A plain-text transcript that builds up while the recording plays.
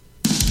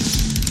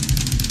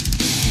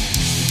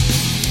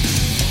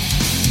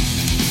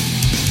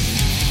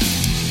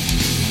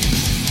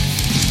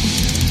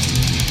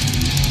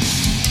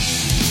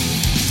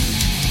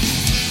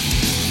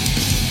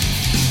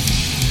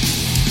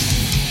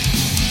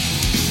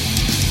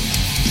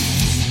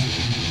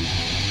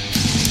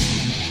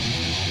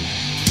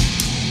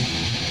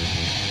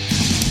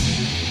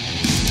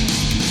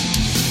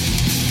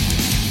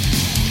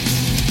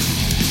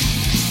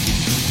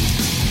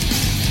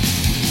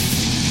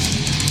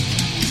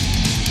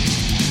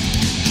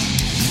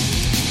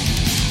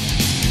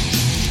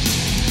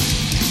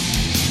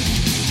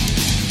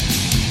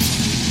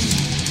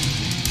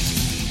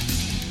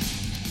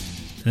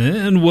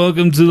And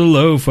welcome to the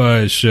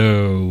Lo-Fi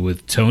Show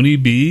with Tony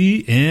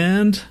B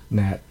and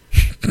Nhat.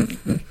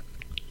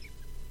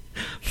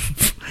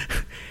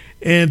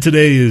 And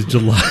today is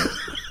July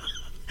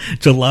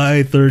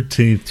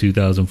 13th,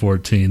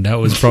 2014. That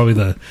was probably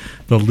the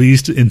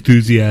least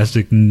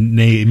enthusiastic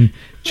name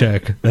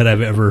check that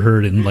I've ever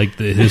heard in like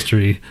the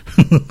history.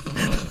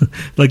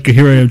 Like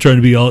here I am trying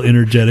to be all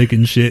energetic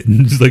and shit,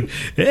 and just like,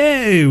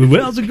 hey,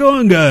 how's it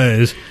going,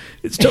 guys?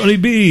 It's Tony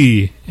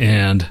B.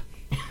 And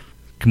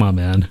come on,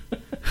 man.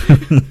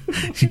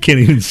 You can't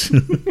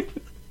even.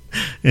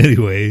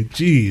 Anyway,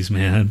 geez,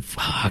 man,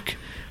 fuck,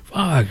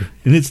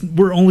 and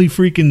we're only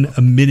freaking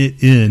a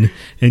minute in,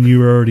 and you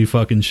were already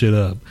fucking shit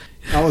up.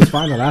 I was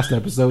fine the last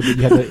episode that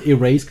you had to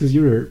erase because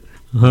you were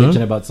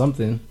bitching about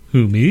something.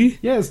 Who, me?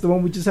 Yes, the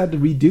one we just had to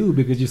redo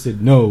because you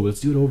said no, let's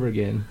do it over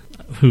again.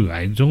 Who?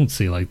 I don't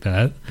say like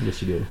that.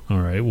 Yes, you do. All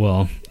right.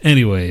 Well,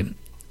 anyway,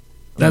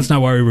 that's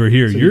not why we were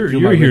here. So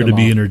you're here to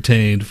be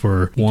entertained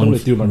for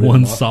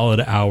one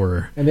solid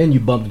hour. And then you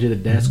bumped into the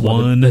desk while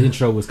the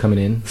intro was coming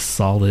in.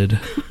 Solid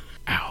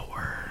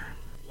hour.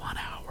 1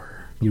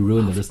 hour. You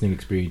ruined the listening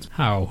experience.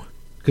 How?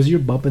 Because you're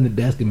bumping the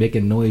desk and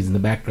making noise in the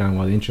background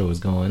while the intro was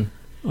going.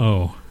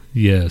 Oh,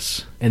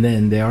 yes. And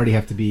then they already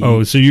have to be...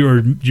 Oh, so you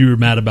were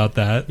mad about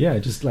that? Yeah,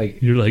 just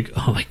like... You're like,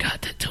 oh my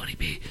God, that Tony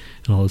B.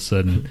 And all of a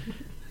sudden,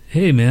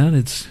 hey man,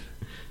 it's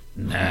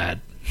Nhat.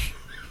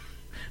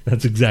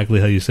 That's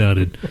exactly how you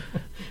sounded.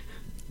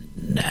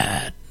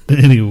 Nhat.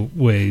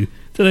 Anyway,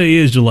 today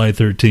is July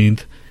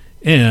 13th,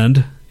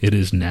 and it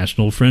is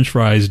National French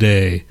Fries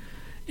Day.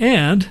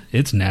 And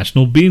it's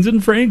National Beans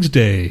and Franks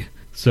Day.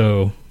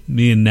 So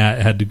me and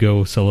Nhat had to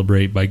go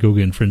celebrate by go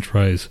getting French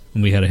fries,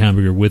 and we had a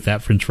hamburger with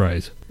that French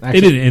fries.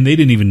 Actually, they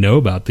didn't even know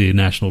about the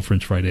National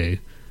French Fry Day.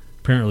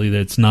 Apparently,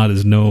 that's not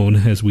as known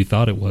as we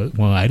thought it was.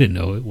 Well, I didn't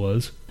know it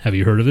was. Have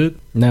you heard of it?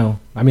 No.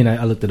 I mean,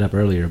 I looked it up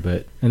earlier,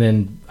 and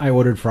then I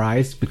ordered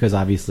fries because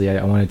obviously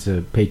I wanted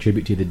to pay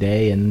tribute to the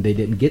day, and they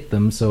didn't get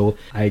them, so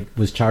I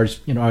was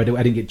charged, I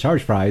didn't get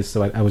charged fries,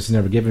 so I was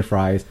never given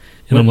fries.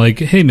 And I'm like,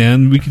 hey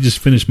man, we could just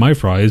finish my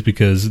fries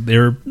because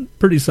they're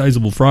pretty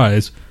sizable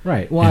fries.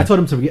 Right. Well, I told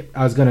him to forget.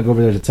 I was going to go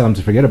over there to tell him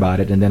to forget about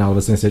it, and then all of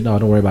a sudden I said, no,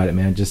 don't worry about it,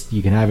 man. Just,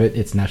 you can have it.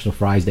 It's National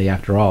Fries Day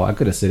after all. I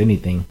could have said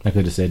anything. I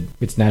could have said,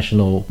 it's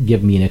National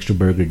Give Me an Extra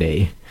Burger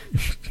Day.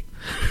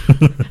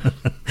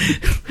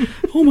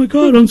 Oh my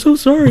God, I'm so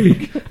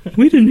sorry.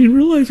 We didn't even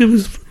realize it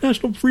was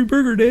National Free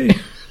Burger Day.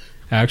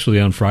 Actually,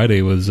 on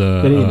Friday was...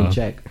 they didn't even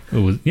check. They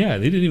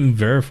didn't even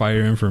verify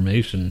your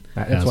information.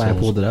 That's why I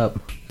pulled it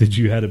up. Did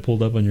you have it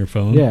pulled up on your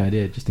phone? Yeah, I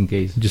did, just in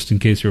case. Just in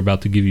case you're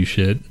about to give you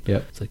shit?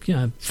 Yep. It's like,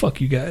 yeah,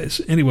 fuck you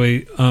guys.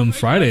 Anyway,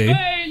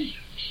 Friday...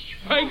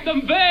 Franks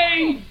and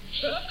Beans!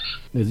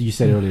 You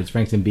said earlier, it's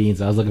Franks and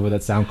Beans. I was looking for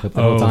that sound clip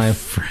the whole time.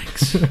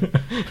 Franks.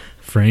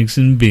 Franks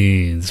and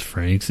Beans.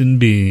 Franks and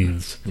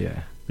Beans.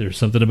 Yeah. There's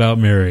something about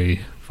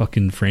Mary.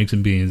 Fucking Franks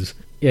and Beans.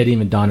 Yeah, it didn't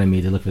even dawn on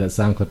me to look for that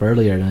sound clip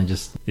earlier, and I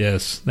just...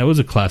 Yes, that was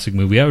a classic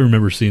movie. I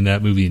remember seeing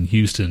that movie in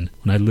Houston.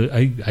 When I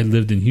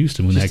lived in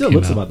Houston when that came out. It still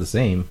looks about the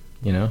same,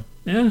 you know?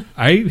 Yeah.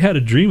 I had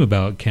a dream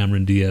about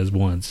Cameron Diaz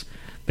once,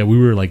 that we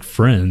were like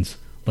friends.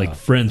 Like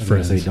friends.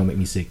 Say, don't make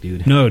me sick,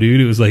 dude. No,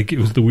 dude, it was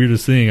the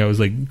weirdest thing. I was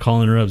like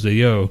calling her up, say,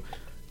 yo,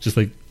 just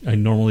like I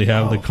normally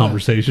have the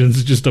conversations.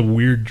 It's just a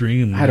weird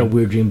dream. I had a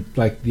weird dream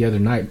like the other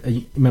night.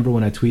 Remember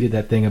when I tweeted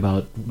that thing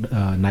about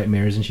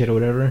nightmares and shit or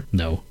whatever?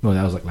 No,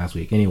 that was like last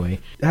week. Anyway,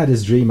 I had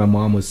this dream. My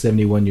mom was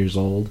 71 years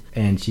old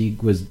and she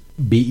was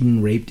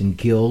beaten, raped, and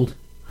killed.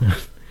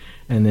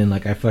 And then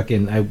like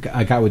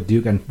I got with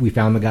Duke and we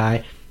found the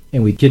guy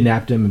and we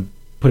kidnapped him and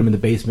put him in the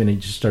basement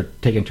and just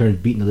start taking turns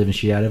beating the living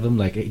shit out of him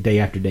like day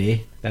after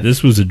day.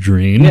 This was a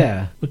dream?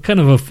 Yeah. What kind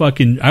of a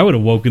fucking... I would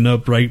have woken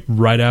up right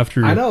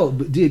after... I know,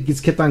 but dude, it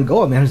just kept on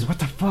going, man. I was like, what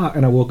the fuck?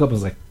 And I woke up and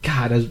was like,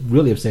 God, I was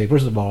really upset.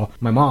 First of all,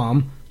 my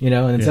mom, and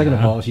then second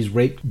of all, she's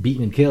raped,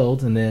 beaten, and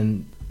killed. And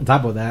then on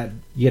top of that,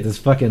 you get this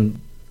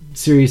fucking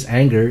serious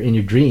anger in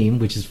your dream,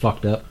 which is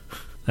fucked up.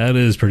 That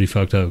is pretty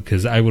fucked up,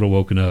 because I would have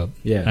woken up.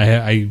 Yeah.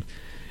 I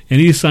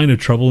any sign of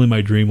trouble in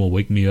my dream will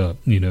wake me up,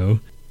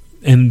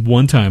 And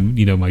one time,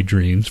 my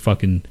dreams,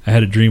 I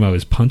had a dream I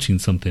was punching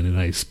something and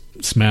I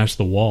smashed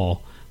the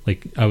wall.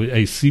 Like,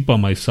 I sleep on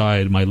my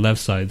side, my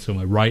left side, so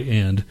my right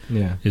hand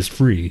is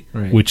free,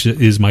 right, which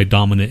is my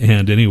dominant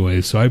hand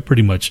anyway. So I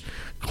pretty much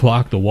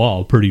clocked the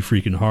wall pretty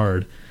freaking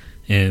hard.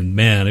 And,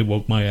 man, it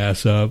woke my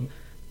ass up.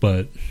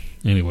 But,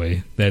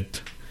 anyway, I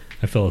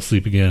fell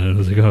asleep again and I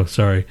was like, oh,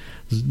 sorry.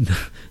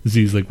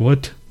 Z's like,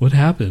 what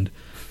happened?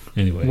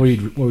 Anyway.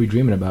 What were you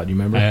dreaming about? Do you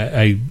remember?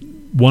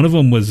 One of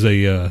them was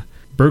a...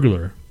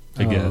 burglar,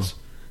 I guess,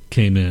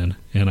 came in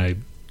and I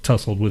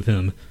tussled with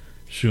him,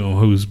 show him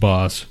who's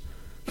boss,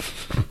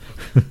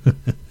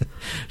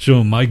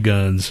 show him my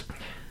guns,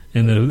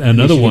 and then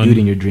another one. Do it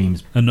in your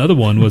dreams. Another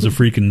one was a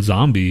freaking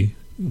zombie,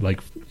 like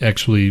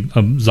actually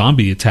a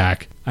zombie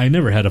attack. I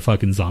never had a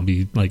fucking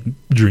zombie like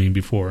dream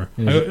before.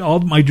 All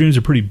my dreams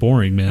are pretty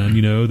boring,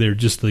 man. They're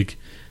just like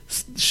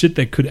shit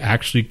that could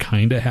actually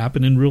kind of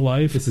happen in real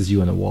life. This is you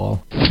on the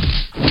wall.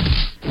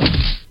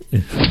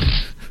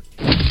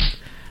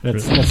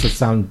 That's the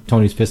sound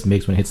Tony's fist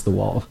makes when it hits the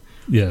wall.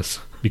 Yes,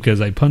 because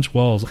I punch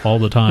walls all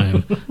the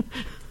time.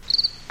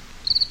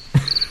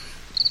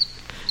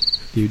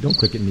 Dude, don't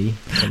cricket me.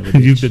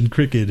 You've been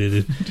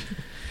cricketed.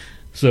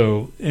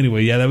 So,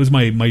 anyway, yeah, that was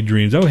my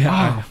dreams. Oh,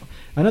 yeah.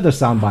 Another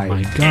soundbite.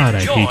 My God,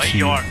 I hate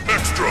you.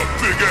 Extra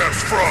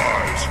big-ass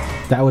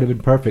fries. That would have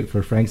been perfect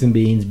for Franks and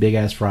Beans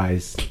big-ass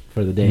fries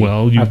for the day.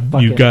 Well,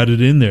 you got it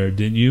in there,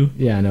 didn't you?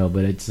 Yeah, I know,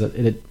 but it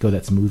didn't go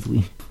that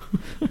smoothly.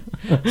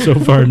 So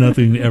far,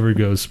 nothing ever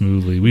goes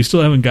smoothly. We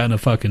still haven't gotten a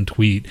fucking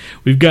tweet.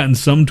 We've gotten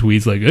some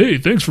tweets like, hey,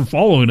 thanks for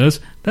following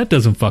us. That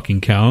doesn't fucking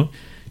count.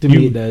 To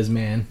me, it does,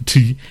 man.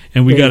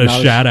 And we got a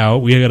shout out.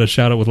 We got a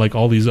shout out with like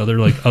all these other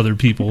other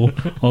people,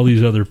 all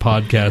these other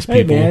podcast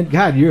people. Hey, man,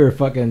 God, you're a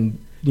fucking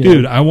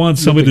dude. I want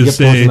somebody to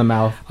say. In the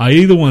mouth. I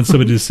either want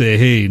somebody to say,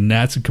 "Hey,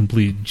 Nat's a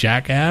complete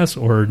jackass,"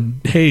 or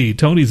 "Hey,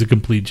 Tony's a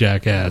complete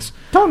jackass."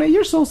 Tony,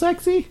 you're so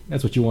sexy.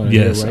 That's what you want to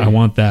hear, right? Yes, I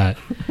want that.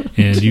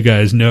 And you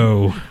guys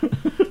know,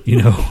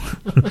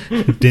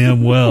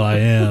 damn well I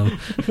am.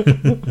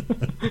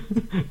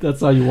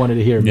 That's all you wanted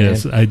to hear, man.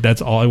 Yes,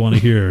 that's all I want to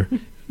hear.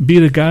 Be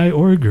it a guy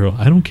or a girl,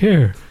 I don't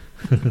care.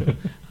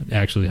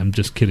 Actually, I'm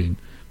just kidding.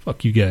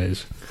 Fuck you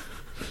guys.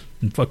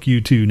 And fuck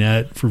you too,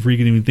 Nat, for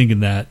freaking even thinking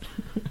that.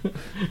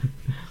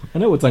 I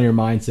know what's on your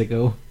mind,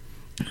 sicko.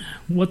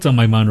 What's on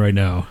my mind right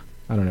now?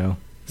 I don't know.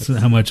 So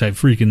how much I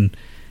freaking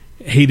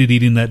hated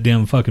eating that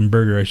damn fucking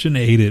burger. I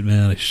shouldn't have ate it,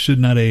 man. I should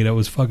not have ate it. I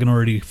was fucking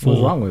already full.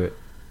 What's wrong with it?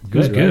 It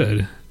was good.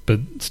 Right? But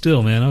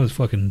still, man, I was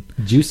fucking...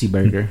 Juicy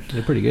burger.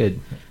 They're pretty good.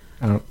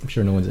 I'm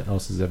sure no one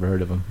else has ever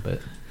heard of them, but...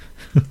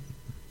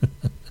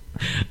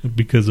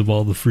 Because of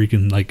all the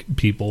freaking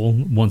people,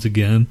 once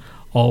again,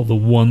 all the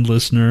one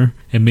listener,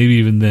 and maybe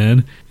even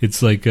then,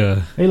 it's like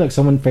hey, look,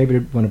 someone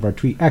favorited one of our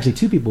tweets. Actually,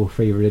 two people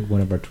favorited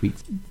one of our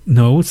tweets.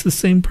 No, it's the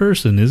same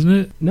person, isn't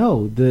it?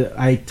 No,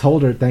 I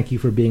told her thank you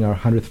for being our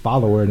 100th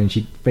follower, and then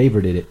she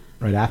favorited it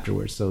right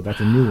afterwards. So that's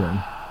a new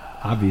one,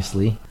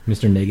 obviously,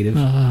 Mr. Negative.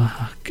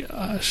 Oh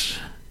gosh!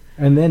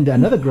 And then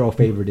another girl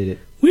favorited it.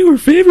 We were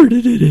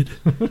favorited in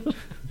it.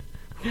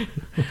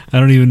 I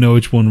don't even know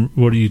which one.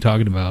 What are you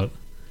talking about?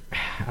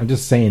 I'm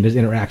just saying, there's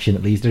interaction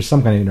at least. There's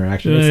some kind of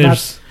interaction.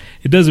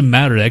 It doesn't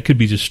matter. That could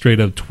be just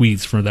straight up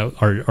tweets from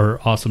that are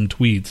awesome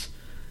tweets.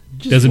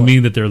 Doesn't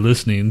mean that they're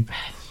listening.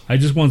 I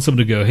just want someone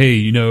to go,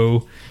 hey,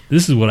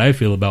 this is what I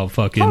feel about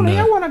fucking... Tony,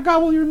 I want to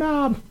gobble your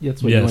knob.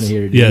 That's what you want to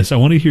hear. Dude. Yes, I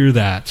want to hear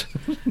that.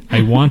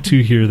 I want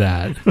to hear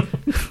that.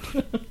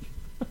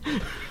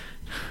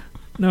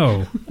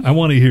 No, I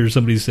want to hear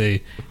somebody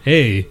say,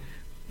 hey,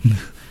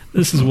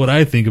 this is what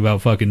I think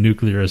about fucking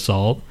nuclear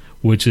assault.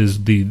 Which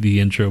is the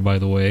intro, by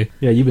the way.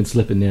 Yeah, you've been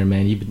slipping there,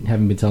 man.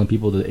 Haven't been telling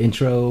people the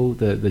intro,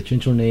 the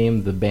intro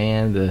name, the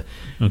band, the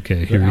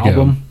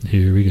album.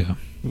 Here we go.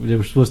 They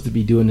were supposed to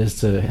be doing this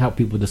to help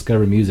people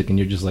discover music, and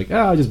you're just like,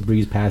 I'll just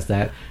breeze past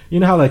that. You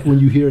know how when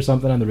you hear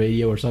something on the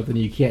radio or something,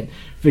 you can't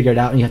figure it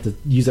out, and you have to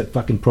use that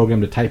fucking program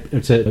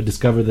to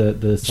discover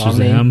the song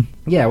name.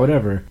 Yeah,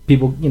 whatever.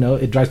 People,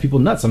 it drives people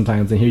nuts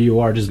sometimes, and here you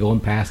are just going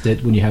past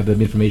it when you have the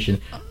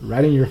information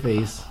right in your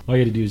face. All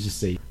you had to do is just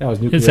say, that was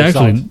Nuclear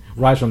Assault,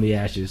 Rise from the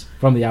Ashes,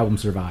 from the album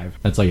Survive.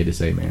 That's all you had to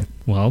say, man.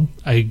 Well,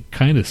 I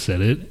kind of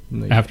said it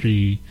after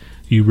you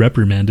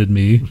reprimanded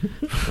me.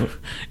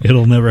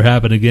 It'll never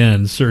happen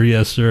again, sir.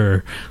 Yes,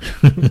 sir.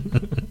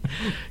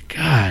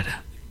 God,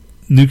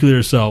 Nuclear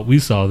Assault. We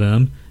saw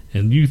them,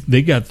 and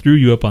they got through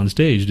you up on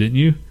stage, didn't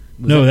you?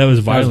 That was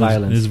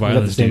Violence. It was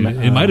Violence.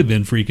 It might have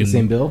been freaking the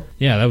same bill.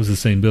 Yeah, that was the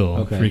same bill.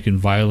 Okay. Freaking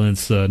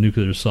Violence,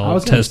 Nuclear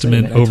Assault,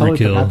 Testament, Overkill. I totally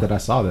forgot that I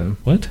saw them.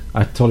 What?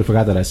 I totally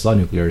forgot that I saw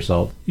Nuclear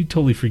Assault. You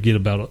totally forget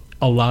about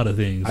a lot of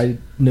things. I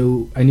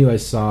knew I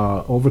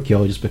saw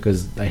Overkill just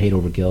because I hate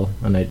Overkill,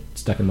 and it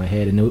stuck in my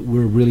head. And we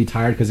were really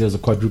tired because it was a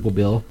quadruple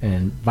bill.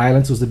 And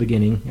Violence was the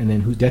beginning, and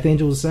then Death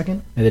Angel was the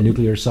second, and then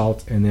Nuclear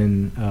Assault, and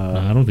then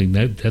I don't think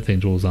that Death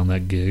Angel was on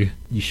that gig.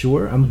 You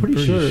sure? I'm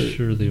pretty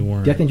sure they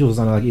weren't. Death Angel was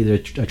on either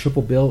a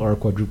triple bill or a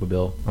quadruple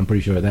bill. I'm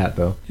pretty sure of that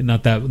though.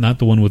 Not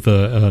the one with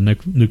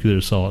Nuclear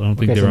Assault. I don't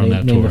think they were on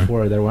that tour.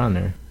 Before they were on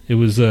there. It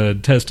was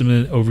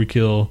Testament,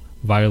 Overkill,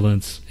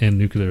 Violence, and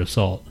Nuclear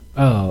Assault.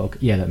 Oh, okay.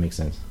 Yeah, that makes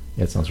sense.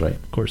 Yeah, that sounds right.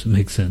 Of course it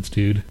makes sense,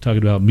 dude.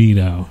 Talking about me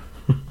now.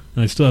 And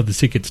I still have the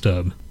ticket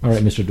stub. All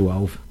right, Mr.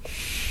 12.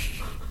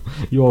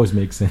 You always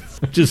make sense.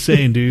 Just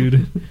saying,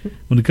 dude.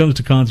 When it comes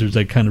to concerts,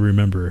 I kind of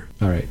remember.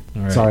 All right.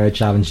 Sorry, I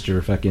challenged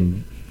your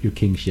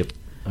kingship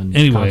on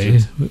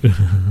anyway,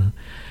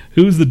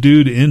 who's the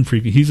dude in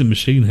Freaky? He's in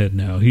Machine Head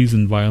now. He's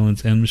in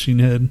Violence and Machine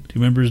Head. Do you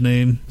remember his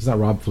name? It's not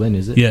Rob Flynn,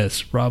 is it?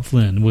 Yes, Rob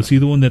Flynn. Was he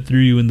the one that threw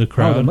you in the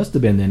crowd? Oh, it must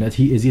have been then. Is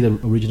he the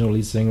original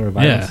lead singer of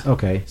Violence? Yeah.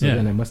 Okay. So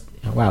then I must...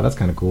 Wow, that's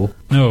kind of cool.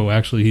 No,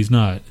 actually, he's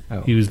not.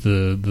 Oh. He was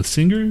the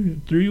singer who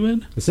threw you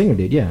in? The singer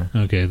did, yeah.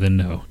 Okay, then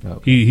no.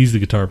 Okay. He's the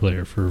guitar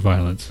player for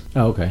Violence.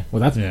 Oh, okay.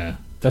 Well,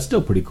 that's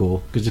still pretty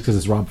cool. Just because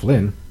it's Rob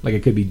Flynn. Like,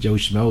 it could be Joe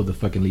Schmo, the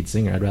fucking lead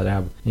singer. I'd rather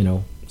have,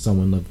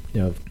 someone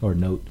or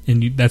note.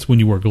 And that's when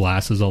you wore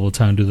glasses all the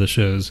time to the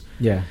shows.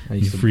 Yeah.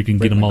 You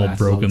freaking get them all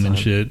broken and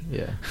shit.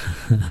 Yeah.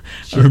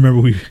 I remember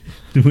we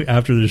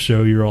after the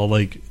show, you're all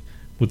like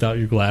without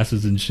your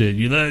glasses and shit.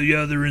 You like,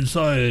 yeah, they're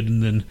inside.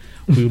 And then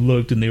we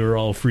looked and they were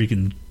all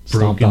freaking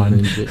Stomped broken. on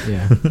and shit,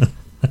 yeah.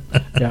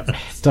 Yeah,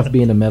 it's tough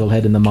being a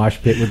metalhead in the mosh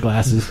pit with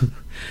glasses.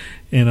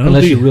 And I don't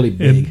Unless think, you're really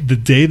big. And the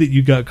day that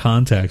you got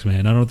contacts,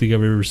 man, I don't think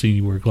I've ever seen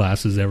you wear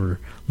glasses ever.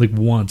 Like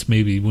once,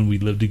 maybe, when we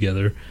lived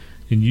together.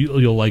 And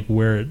you'll like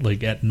wear it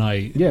like at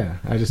night. Yeah,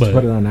 I just But-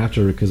 put it on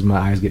after because my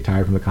eyes get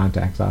tired from the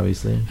contacts,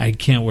 obviously. I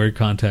can't wear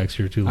contacts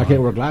here too long. I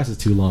can't wear glasses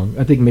too long.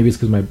 I think maybe it's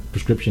because my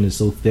prescription is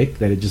so thick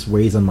that it just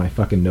weighs on my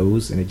fucking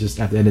nose, and it just,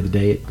 at the end of the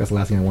day, that's the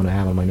last thing I want to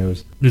have on my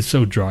nose. It's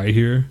so dry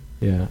here.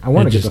 Yeah, I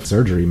want It to get just- the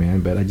surgery,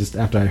 man, but I just,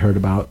 after I heard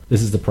about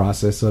this is the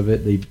process of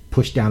it, they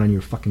push down on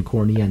your fucking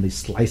cornea and they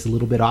slice a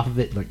little bit off of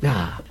it. Like,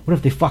 what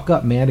if they fuck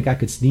up, man? The guy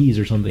could sneeze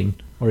or something.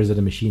 Or is it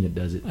a machine that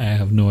does it? I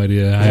have no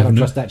idea. I have don't no,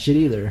 trust that shit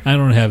either. I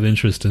don't have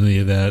interest in any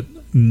of that.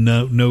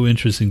 No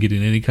interest in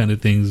getting any kind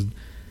of things.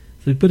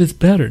 It's like, but it's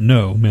better.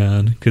 No,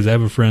 man, because I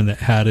have a friend that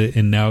had it,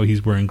 and now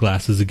he's wearing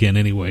glasses again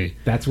anyway.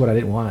 That's what I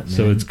didn't want, man.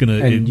 So it's gonna-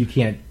 And you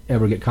can't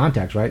ever get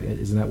contacts, right?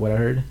 Isn't that what I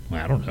heard?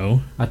 I don't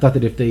know. I thought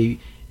that if it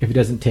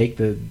doesn't take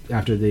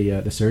after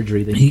the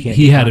surgery, then He you can't.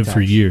 he get had it for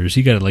contacts. years.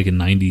 He got it like in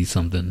 90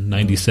 something,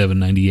 97,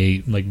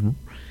 98, like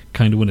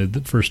kind of when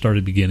it first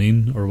started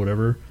beginning or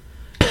whatever.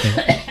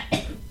 And-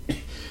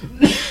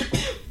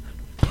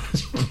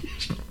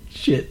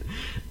 Shit.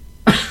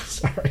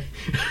 Sorry.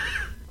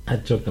 I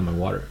choked on my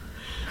water.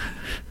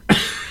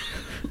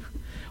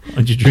 Why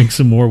don't you drink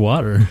some more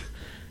water?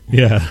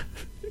 Yeah.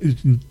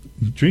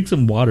 Drink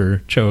some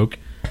water, choke,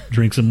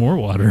 drink some more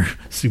water,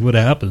 see what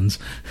happens.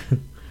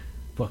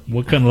 Fuck you.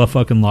 What kind of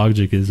fucking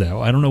logic is that?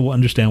 I don't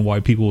understand why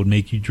people would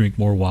make you drink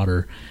more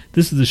water.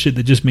 This is the shit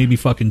that just made me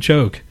fucking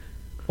choke.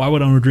 Why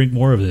would I want to drink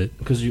more of it?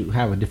 Because you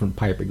have a different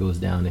pipe that goes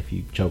down if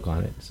you choke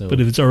on it. So But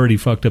if it's already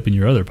fucked up in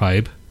your other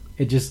pipe,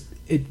 it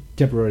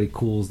temporarily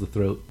cools the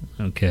throat.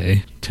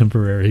 okay,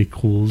 temporary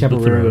cools the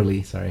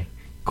Temporarily,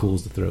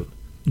 cools the throat.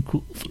 throat.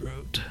 Cool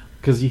throat.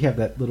 Because you have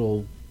that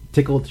little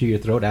tickle to your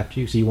throat after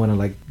you, so you want to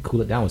like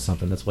cool it down with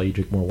something. That's why you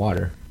drink more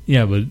water.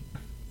 Yeah, but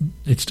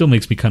it still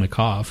makes me kind of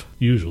cough,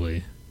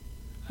 usually.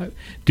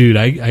 Dude,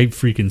 I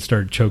freaking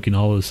start choking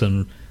all of a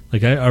sudden.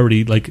 Like, I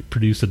already, like,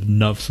 produced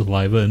enough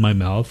saliva in my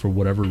mouth for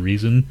whatever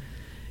reason.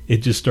 It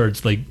just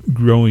starts, like,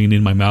 growing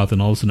in my mouth,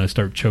 and all of a sudden I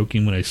start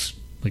choking when I,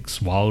 like,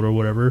 swallow or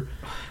whatever.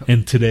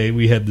 And today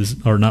we had this,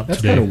 or not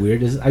That's today. kind of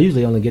weird. I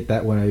usually only get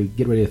that when I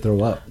get ready to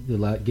throw up.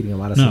 Getting a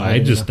lot of No,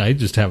 saliva. I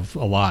just have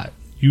a lot,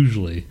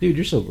 usually. Dude,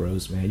 you're so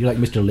gross, man. You're like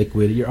Mr.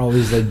 Liquid. You're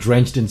always like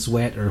drenched in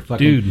sweat or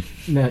fucking.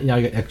 Dude. Now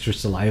you got extra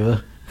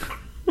saliva.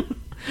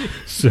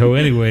 So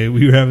anyway,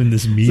 we were having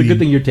this It's meeting. a good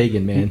thing you're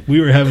taking, man. We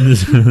were having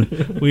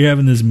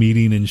this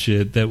meeting and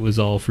shit that was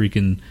all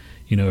freaking,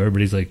 you know,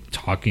 everybody's like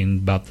talking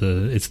about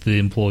it's the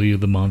employee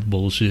of the month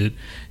bullshit,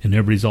 and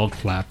everybody's all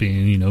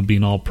clapping, you know,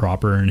 being all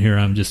proper, and here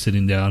I'm just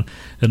sitting down,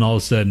 and all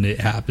of a sudden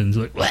it happens,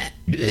 like, and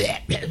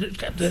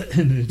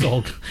it's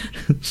all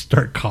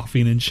start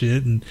coughing and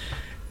shit, and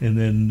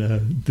then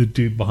the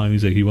dude behind me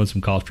is like, "You want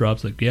some cough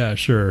drops?" Like, yeah,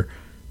 sure.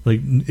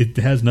 Like, it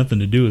has nothing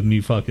to do with me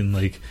fucking,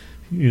 like,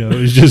 you know,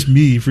 it's just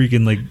me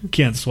freaking, like,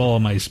 can't swallow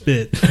my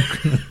spit.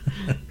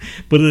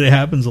 But it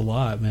happens a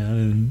lot, man.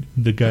 And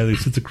the guy that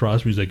sits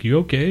across me is like, "You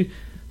okay?"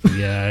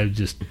 Yeah, I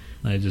just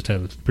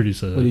have a pretty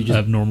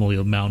abnormal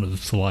amount of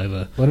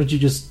saliva. Why don't you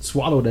just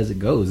swallow it as it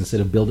goes instead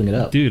of building it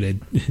up? Dude,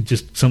 it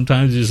just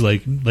sometimes just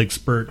like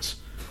spurts.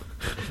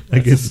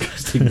 That's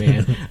disgusting,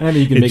 man. I mean,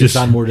 you can make it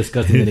sound more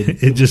disgusting than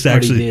it just already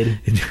actually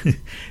did.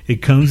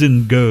 it comes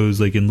and goes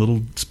like in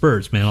little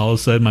spurts, man. All of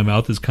a sudden my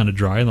mouth is kind of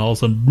dry, and all of a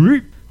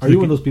sudden, Are you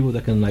one of those people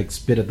that can like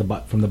spit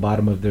at from the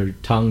bottom of their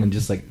tongue and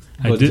just like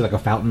go to like a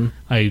fountain?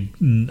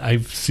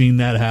 I've seen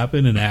that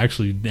happen, and it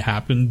actually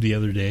happened the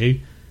other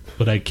day,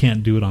 but I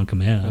can't do it on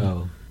command.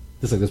 Oh,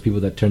 just like those people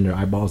that turn their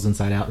eyeballs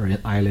inside out or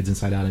eyelids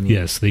inside out. I mean,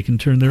 Yes, they can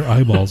turn their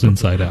eyeballs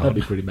inside out. that'd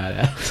be pretty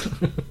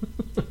badass.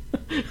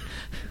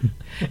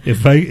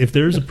 If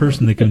there's a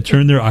person that can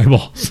turn their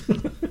eyeballs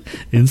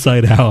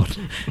inside out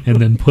and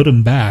then put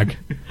them back,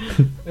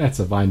 That's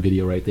a Vine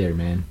video right there,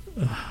 man.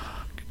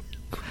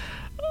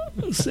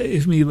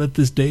 save me. Let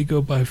this day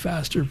go by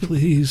faster,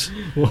 please.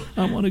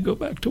 I want to go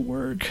back to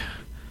work.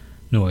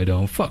 No, I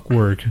don't. Fuck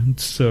work.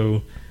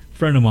 So, a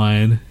friend of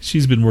mine,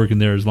 she's been working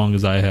there as long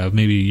as I have,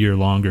 maybe a year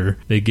longer.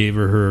 They gave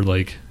her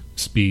like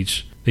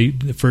speech.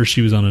 First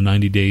she was on a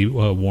 90-day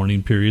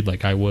warning period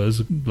like I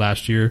was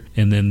last year,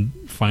 and then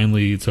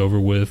finally it's over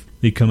with.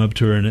 They come up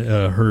to her, and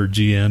her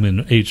GM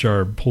and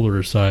HR pulled her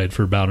aside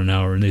for about an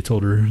hour, and they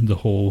told her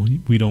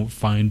we don't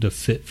find a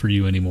fit for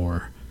you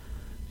anymore.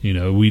 You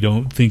know, we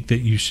don't think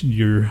that you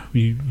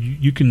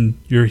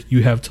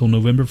have till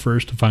November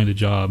 1st to find a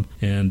job.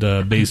 And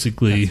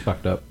basically, That's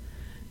fucked up.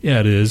 yeah,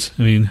 it is.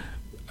 I mean,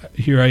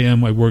 here I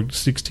am. I worked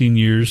 16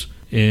 years,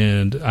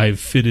 and I've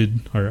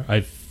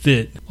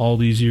fit all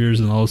these years,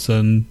 and all of a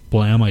sudden,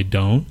 blam, I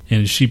don't.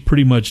 And she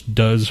pretty much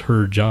does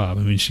her job.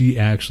 I mean, she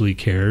actually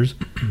cares.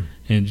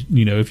 And,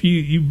 you know, if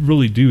you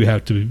really do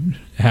have to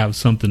have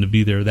something to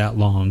be there that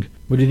long.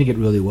 What do you think it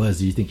really was?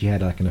 Do you think you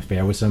had like an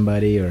affair with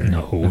somebody or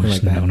No, nothing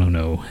like that?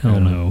 no. Hell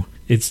no.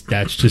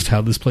 that's just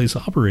how this place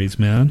operates,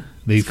 man.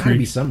 There's got to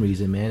be some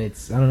reason, man.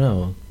 I don't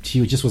know.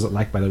 She just wasn't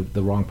liked by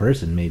the wrong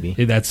person, maybe.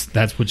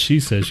 That's what she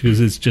says. She goes,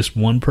 it's just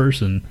one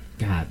person.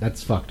 God,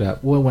 that's fucked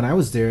up. Well, when I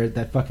was there,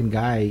 that fucking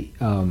guy,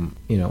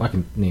 I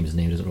can name his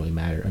name, doesn't really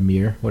matter.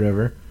 Amir,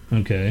 whatever.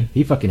 Okay.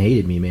 He fucking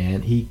hated me,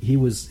 man.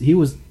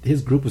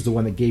 His group was the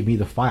one that gave me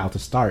the file to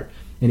start.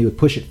 And he would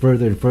push it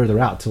further and further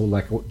out till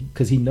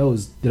because he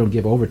knows they don't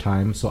give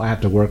overtime, so I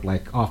have to work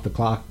like off the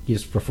clock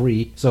just for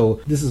free.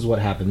 So this is what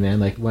happened, man.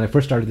 Like when I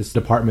first started this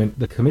department,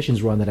 the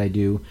commissions run that I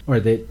do, or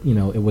that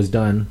it was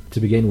done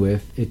to begin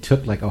with, it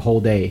took like a whole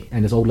day.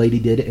 And this old lady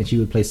did it, and she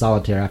would play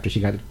solitaire after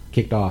she got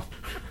kicked off.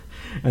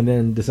 And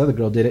then this other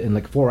girl did it in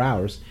like 4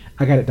 hours.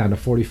 I got it down to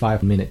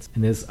 45 minutes.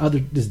 And this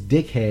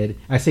dickhead,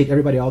 I saved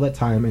everybody all that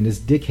time, and this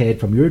dickhead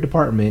from your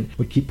department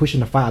would keep pushing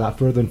the file out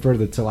further and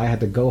further till I had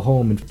to go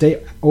home and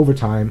stay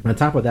overtime. And on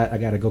top of that, I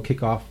got to go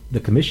kick off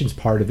the commissions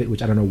part of it,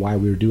 which I don't know why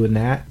we were doing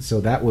that.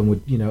 So that one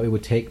would, it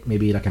would take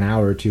maybe like an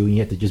hour or two, and you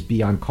have to just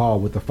be on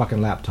call with the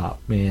fucking laptop,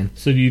 man.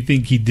 So do you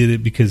think he did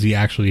it because he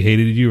actually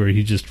hated you, or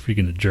he just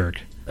freaking a jerk?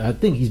 I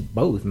think he's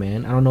both,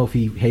 man. I don't know if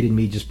he hated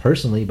me just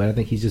personally, but I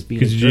think he's just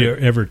being a jerk. Did you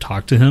ever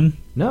talk to him?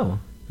 No.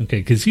 Okay,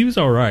 because he was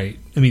all right.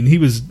 I mean, he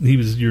was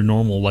your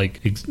normal,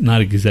 like, not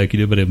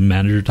executive, but a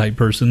manager type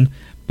person.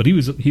 But he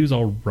was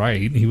all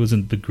right. He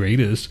wasn't the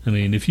greatest. I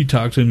mean, if you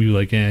talk to him, you're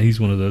like, he's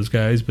one of those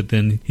guys. But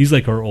then he's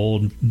like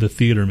the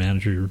theater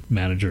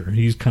manager.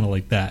 He's kind of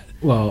like that.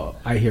 Well,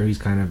 I hear he's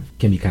can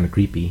be kind of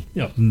creepy.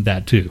 Yeah,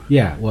 that too.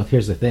 Yeah, well,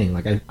 here's the thing.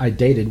 Like, I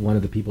dated one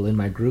of the people in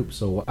my group,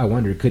 so I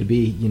wonder, could it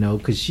be,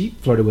 because she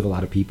flirted with a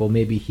lot of people.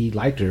 Maybe he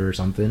liked her or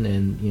something,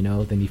 and,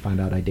 then he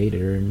found out I dated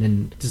her. And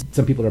then just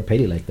some people are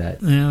petty like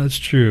that. Yeah, that's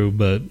true.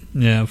 But,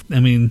 yeah, I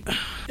mean,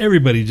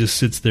 everybody just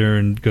sits there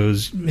and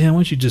goes, man, why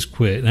don't you just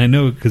quit? And I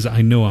know, because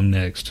I know I'm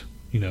next,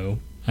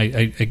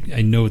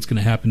 I know it's going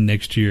to happen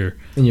next year.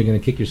 And you're going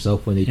to kick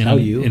yourself when they tell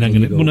you. And I'm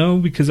going to, well, no,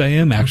 because I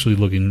am actually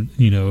looking,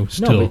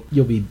 still. No, but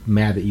you'll be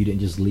mad that you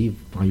didn't just leave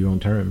on your own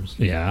terms.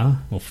 Yeah,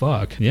 well,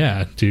 fuck.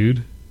 Yeah,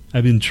 dude.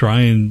 I've been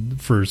trying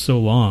for so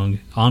long.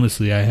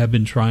 Honestly, I have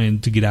been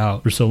trying to get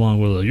out for so long.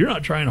 Well, you're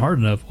not trying hard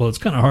enough. Well, it's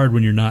kind of hard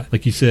when you're not,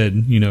 like you said,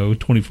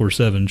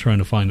 24/7 trying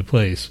to find a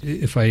place.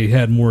 If I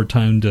had more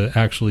time to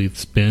actually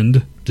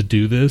spend to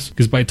do this,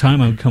 because by the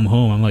time I come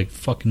home, I'm like,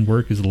 fucking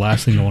work is the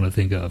last thing I want to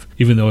think of.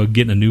 Even though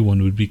getting a new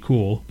one would be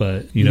cool,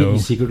 but you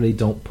secretly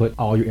don't put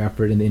all your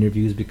effort in the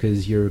interviews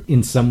because you're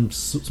in some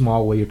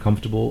small way you're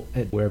comfortable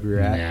at wherever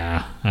you're at.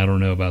 Nah, I don't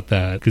know about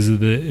that, because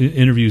of the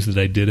interviews that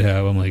I did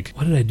have, I'm like,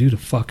 what did I do to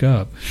fuck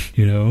up?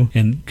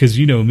 And because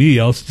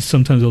me,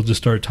 sometimes I'll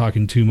just start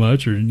talking too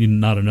much or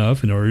not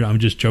enough, or I'm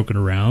just joking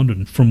around.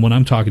 And from when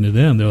I'm talking to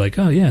them, they're like,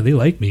 oh yeah, they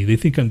like me, they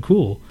think I'm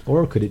cool.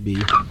 Or could it be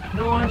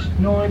noise,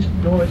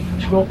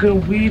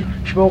 smoking weed,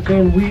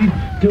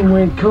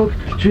 doing coke,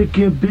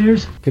 drinking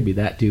beers? Could be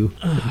that too.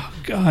 Oh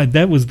God,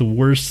 that was the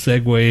worst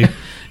segue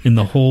in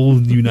the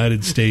whole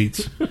United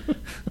States,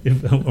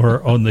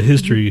 or on the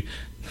history.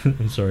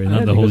 I'm sorry,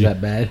 not the whole. Was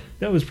that bad?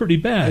 That was pretty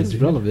bad. It's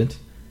relevant.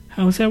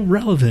 How is that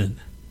relevant?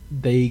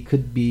 They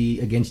could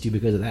be against you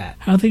because of that.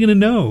 How are they going to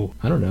know?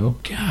 I don't know.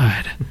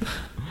 God.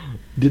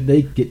 Did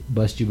they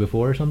bust you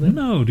before or something?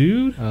 No,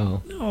 dude.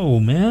 Oh. No,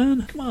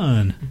 man. Come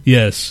on.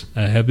 Yes,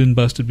 I have been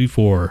busted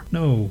before.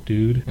 No,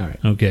 dude. All right.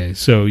 Okay,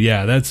 so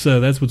yeah, that's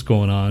what's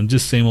going on.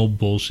 Just same old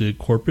bullshit,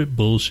 corporate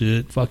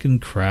bullshit, fucking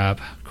crap.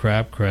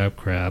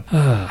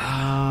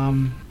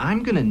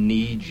 I'm gonna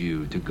need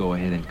you to go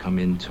ahead and come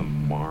in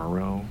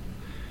tomorrow.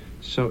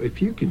 So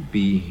if you could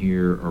be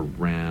here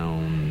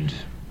around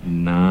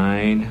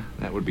 9,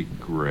 that would be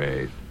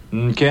great.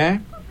 Okay?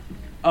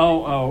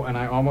 Oh, and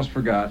I almost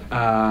forgot.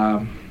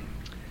 I'm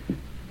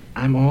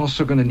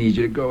also going to need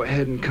you to go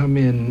ahead and come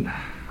in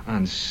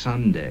on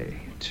Sunday,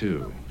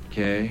 too.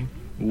 Okay?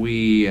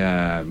 We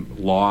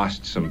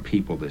lost some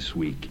people this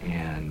week,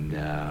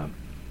 and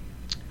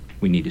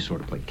we need to sort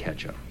of play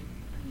catch-up.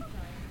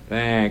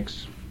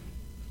 Thanks.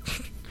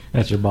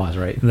 That's your boss,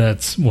 right?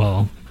 That's,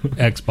 well,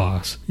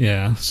 ex-boss.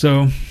 Yeah.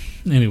 So,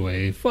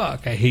 anyway,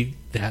 fuck, I hate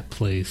that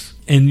place.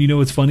 And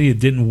what's funny? It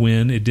didn't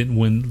win.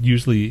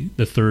 Usually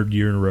the third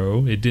year in a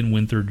row. It didn't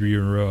win third year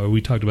in a row.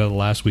 We talked about it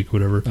last week,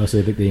 whatever. Oh, so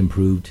I think they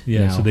improved.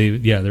 Yeah. Now. So they're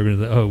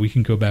gonna. We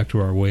can go back to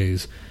our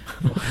ways.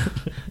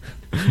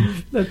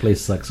 That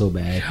place sucks so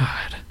bad.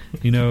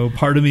 God.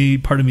 Part of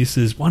me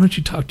says, why don't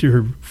you talk to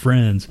her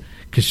friends?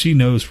 Because she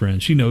knows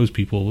friends. She knows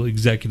people,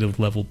 executive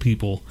level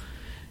people.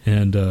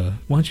 And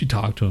why don't you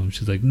talk to him?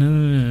 She's like,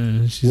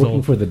 no. She's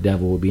working for the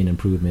devil would be an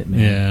improvement,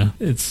 man. Yeah,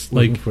 it's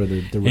working like for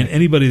the direct. And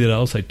anybody that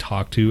else I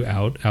talk to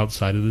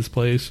outside of this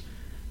place,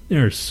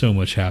 they're so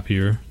much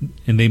happier.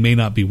 And they may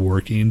not be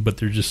working, but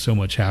they're just so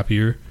much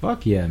happier.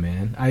 Fuck yeah,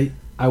 man.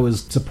 I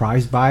was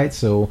surprised by it,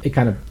 so it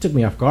kind of took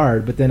me off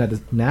guard. But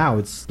then now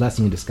it's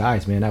blessing in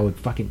disguise, man. I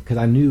would because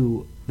I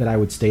knew that I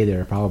would stay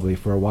there probably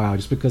for a while,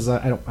 just because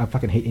I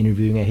fucking hate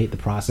interviewing. I hate the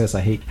process.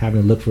 I hate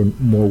having to look for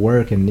more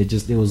work, and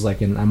it was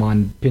like I'm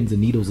on pins and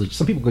needles. Like,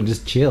 some people can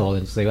just chill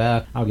and say,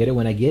 well, I'll get it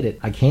when I get it.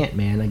 I can't,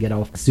 man. I get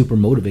all super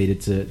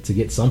motivated to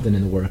get something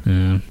in the work.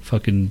 Yeah,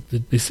 fucking.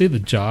 They say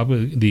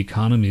the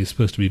economy is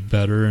supposed to be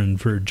better, and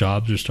for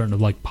jobs are starting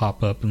to like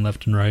pop up and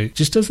left and right. It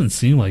just doesn't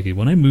seem like it.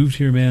 When I moved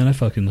here, man,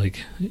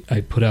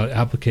 I put out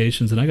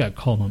applications and I got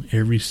called on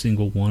every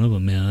single one of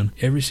them, man.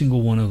 Every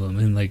single one of them.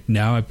 And like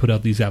now I put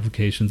out these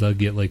applications, I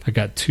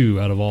got 2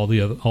 out of all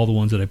the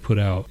ones that I put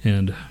out.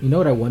 And you know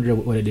what I wonder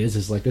what it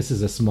is like, this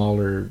is a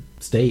smaller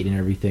state and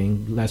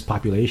everything, less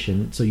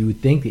population, so you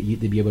would think that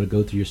they'd be able to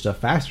go through your stuff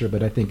faster,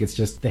 but I think it's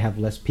just they have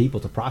less people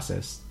to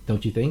process,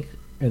 don't you think?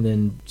 And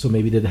then, so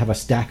maybe they have a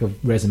stack of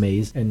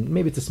resumes, and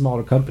maybe it's a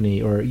smaller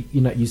company, or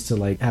you're not used to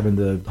like having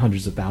the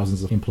hundreds of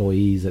thousands of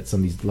employees that some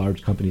of these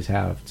large companies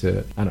have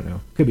to, I don't know.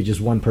 Could be just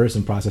one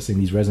person processing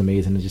these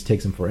resumes, and it just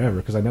takes them forever.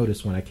 Because I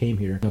noticed when I came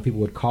here, people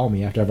would call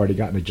me after I've already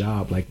gotten a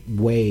job, like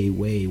way,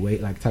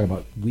 like talking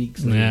about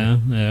weeks. Yeah,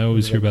 I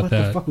always hear about that.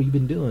 What the fuck have you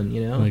been doing,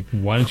 Like,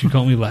 why didn't you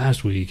call me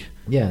last week?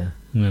 Yeah.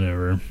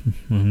 Whatever.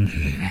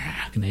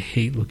 And I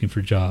hate looking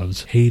for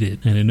jobs. Hate it.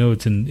 And I know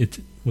it's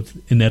what's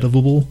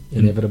inevitable?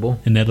 Inevitable.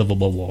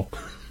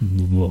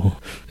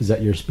 Is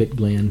that your spit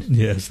gland?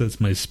 Yes, that's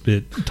my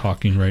spit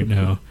talking right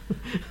now.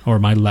 Or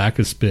my lack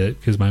of spit,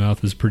 because my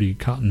mouth is pretty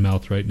cotton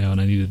mouth right now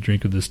and I need a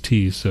drink of this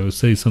tea, so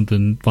say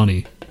something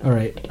funny. All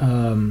right.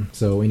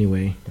 So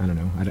anyway, I don't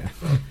know.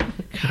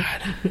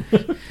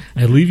 God.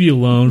 I leave you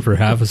alone for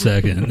half a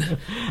second.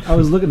 I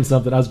was looking at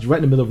something. I was right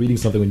in the middle of reading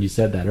something when you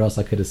said that, or else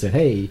I could have said,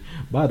 hey,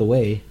 by the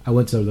way, I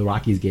went to the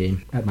Rockies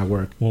game at my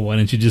work. Well, why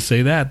didn't you just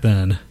say that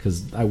then?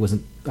 Because I was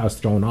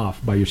thrown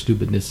off by your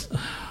stupidness.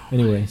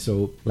 Anyway,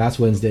 so last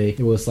Wednesday,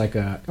 it was like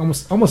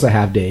almost a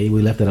half day.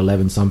 We left at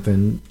 11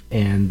 something,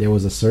 and there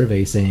was a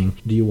survey saying,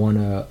 do you want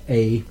to,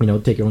 A,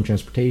 take your own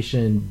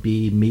transportation,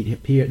 B, meet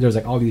here. There's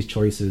like all these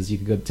choices. You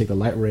could go take the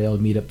light rail,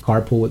 meet up,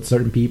 carpool with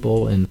certain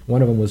people, and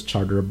one of them was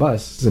charter a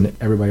bus. And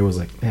everybody was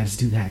like, let's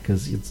do that,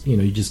 because it's,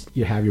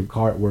 you have your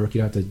car at work.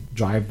 You don't have to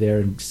drive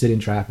there and sit in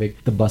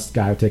traffic. The bus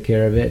guy will take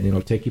care of it, and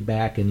it'll take you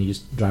back, and you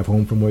just drive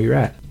home from where you're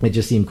at. It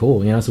just seemed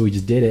cool, so we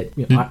just did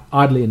it.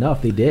 Oddly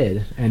enough, they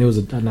did, and it was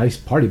a nice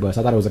party bus.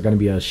 I thought it was going to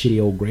be a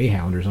shitty old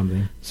Greyhound or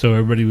something. So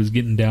everybody was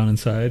getting down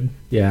inside?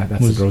 Yeah,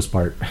 that's the gross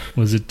part.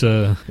 Was it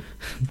a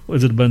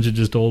bunch of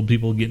just old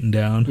people getting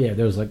down? Yeah,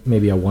 there was like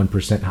maybe a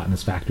 1%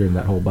 hotness factor in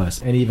that whole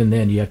bus. And even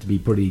then, you have to be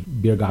pretty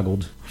beer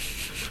goggled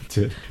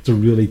to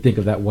really think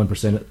of that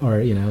 1%.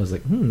 Or, I was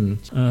like,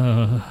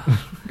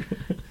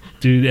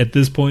 Dude, at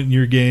this point in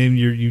your game,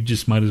 you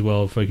just might as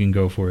well fucking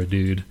go for it,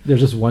 dude. There's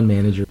just one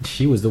manager.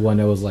 She was the one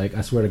that was like,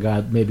 I swear to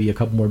God, maybe a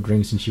couple more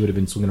drinks and she would have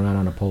been swinging around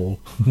on a pole.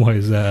 Why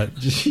is that?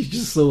 She's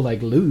just so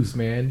like loose,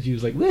 man. She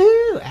was like,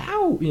 woo,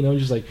 ow,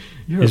 just like,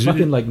 you're a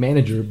fucking like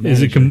manager.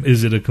 Is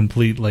it a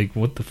complete like,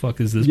 what the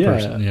fuck is this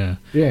person? Yeah,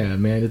 yeah,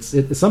 man.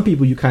 It's some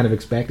people you kind of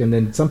expect, and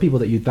then some people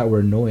that you thought were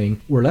annoying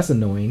were less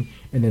annoying.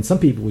 And then some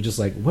people were just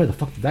like, where the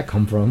fuck did that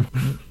come from?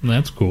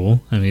 That's cool.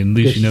 I mean, at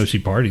least she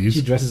parties.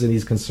 She dresses in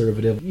these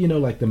conservative,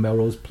 like the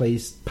Melrose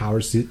Place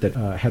power suit that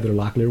Heather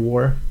Locklear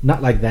wore.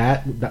 Not like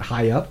that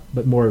high up,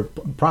 but more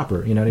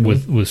proper, you know what I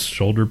mean? With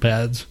shoulder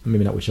pads?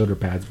 Maybe not with shoulder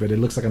pads, but it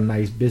looks like a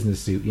nice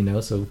business suit,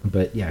 so.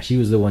 But yeah, she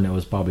was the one that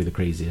was probably the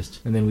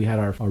craziest. And then we had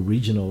our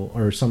regional,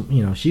 or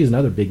some, she's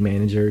another big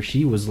manager.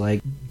 She was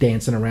like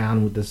dancing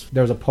around with this.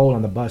 There was a pole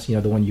on the bus,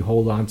 the one you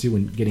hold on to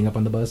when getting up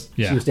on the bus.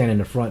 Yeah. She was standing in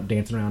the front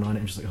dancing around on it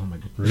and just like, oh my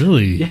God.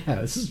 Really? Yeah,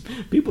 this is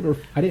people are.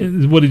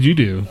 What did you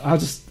do? I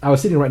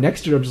was sitting right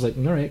next to her. I'm just like,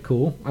 all right,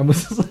 cool. I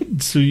was just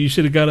like, so you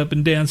should have got up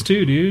and danced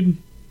too, dude.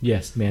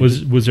 Yes, man.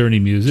 Was there any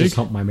music? Just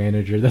hump my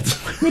manager. That's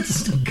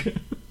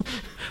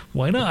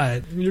why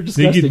not? You're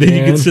disgusting, then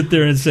you can sit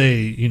there and say,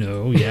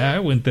 yeah, I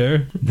went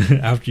there.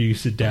 After you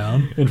sit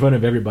down in front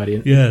of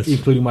everybody, yes,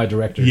 including my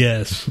director.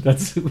 Yes,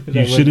 that's.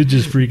 You should have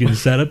just freaking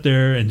sat up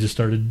there and just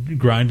started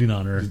grinding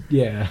on her.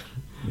 Yeah.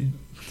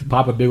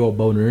 Pop a big old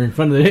boner in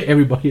front of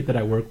everybody that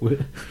I work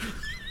with.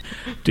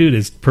 Dude,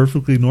 it's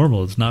perfectly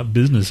normal. It's not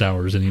business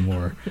hours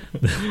anymore.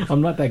 I'm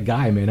not that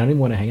guy, man. I don't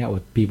want to hang out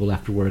with people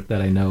after work that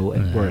I know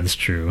at work. That's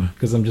true.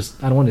 Because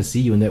I don't want to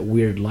see you in that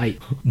weird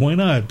light. Why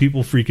not?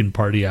 People freaking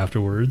party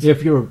afterwards.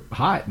 If you're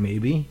hot,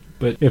 maybe.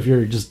 But if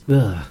you're just,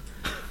 ugh.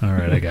 All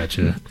right, I got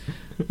you.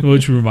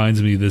 Which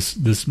reminds me,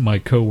 this my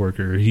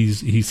coworker,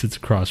 he sits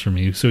across from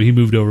me. So he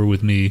moved over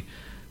with me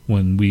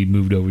when we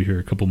moved over here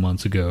a couple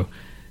months ago.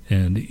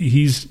 And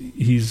he's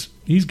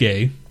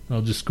gay.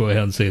 I'll just go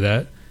ahead and say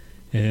that.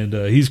 And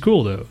he's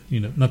cool though.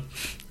 Not.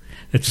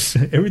 It's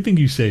just, everything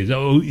you say is,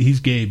 oh, he's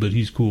gay, but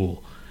he's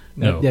cool.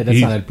 No, yeah, that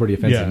sounded pretty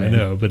offensive. Yeah, man. I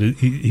know, but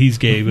he's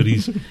gay, but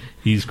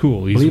he's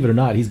cool. Believe it or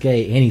not, he's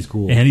gay and he's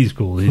cool. And he's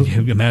cool.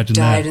 Imagine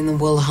Died that. in the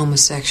wool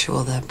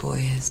homosexual that boy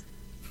is.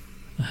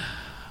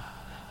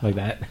 Like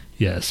that.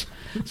 Yes.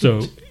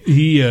 So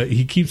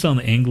he keeps on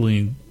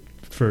angling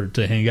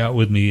to hang out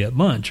with me at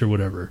lunch or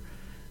whatever.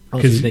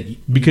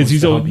 Because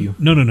he's always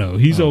no.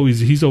 He's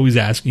always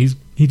asking.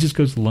 He just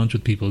goes to lunch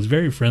with people. He's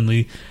very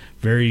friendly,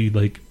 very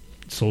like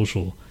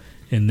social.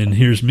 And then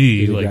here's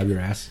me, Did they like, grab your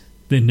ass?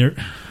 then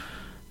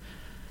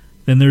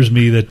there's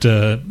me that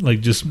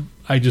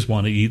I just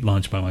want to eat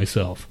lunch by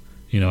myself.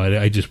 You know,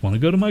 I just want to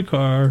go to my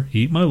car,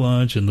 eat my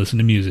lunch, and listen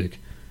to music.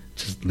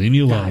 Just leave me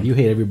alone. God, you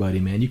hate everybody,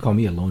 man. You call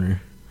me a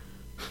loner.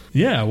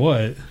 Yeah,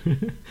 what?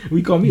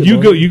 We call me a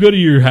loner. You go to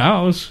your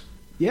house.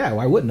 Yeah,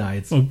 why wouldn't I?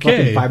 It's Okay.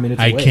 fucking 5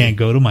 minutes away. I can't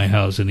go to my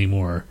house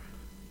anymore.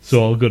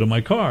 So I'll go to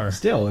my car.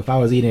 Still, if I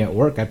was eating at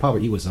work, I'd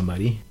probably eat with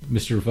somebody.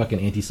 Mr. fucking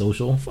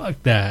antisocial.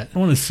 Fuck that. I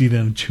want to see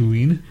them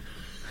chewing.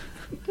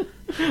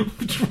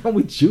 What's wrong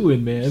with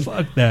chewing, man?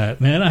 Fuck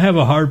that, man. I have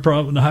a hard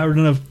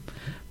enough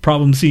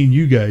problem seeing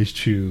you guys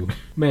chew.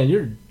 Man,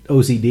 you're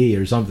OCD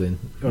or something.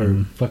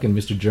 Or fucking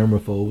Mr.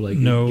 Germaphobe. Like,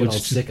 No, you get all it's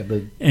just- sick at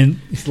the And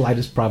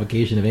slightest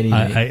provocation of anything.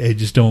 I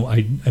just don't.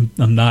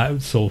 I'm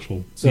not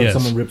social. So if Yes.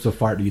 someone rips a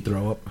fart, do you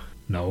throw up?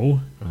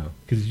 No, Oh.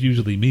 because it's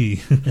usually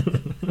me.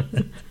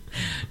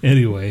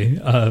 Anyway,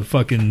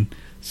 fucking.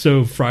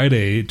 So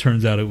Friday, it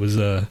turns out it was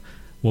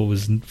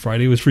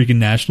Friday was freaking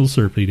National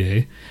Slurpee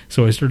Day.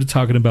 So I started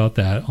talking about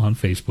that on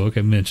Facebook.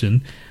 I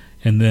mentioned,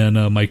 and then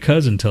my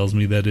cousin tells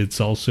me that it's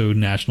also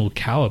National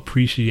Cow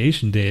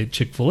Appreciation Day at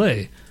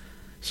Chick-fil-A.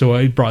 So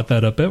I brought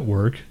that up at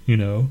work, you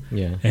know.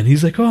 Yeah. And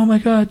he's like, "Oh my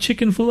god,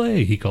 chicken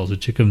fillet." He calls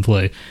it chicken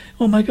fillet.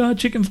 "Oh my god,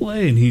 chicken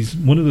fillet." And he's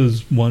one of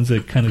those ones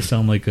that kind of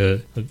sound like a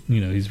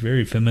he's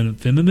very feminine.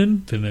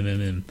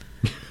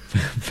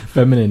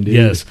 Feminine, dude.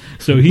 Yes.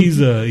 So he's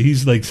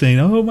like saying,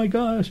 "Oh my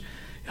gosh,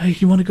 hey,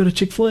 you want to go to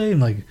Chick-fil-A?"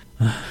 I'm like,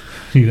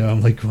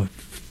 I'm like,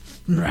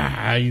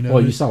 "Rah," you know.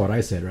 Well, you saw what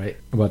I said, right?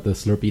 About the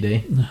Slurpee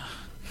Day?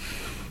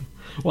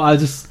 Well, I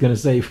was just going to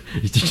say,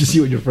 did you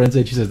see what your friend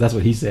said? She says, that's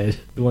what he said.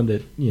 The one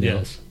that,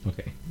 Yes.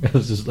 Okay. I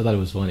thought it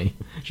was funny.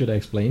 Should I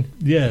explain?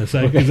 Yes,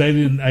 because I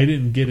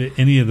didn't get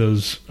any of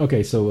those.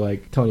 Okay, so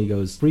like Tony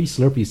goes, free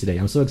Slurpees today.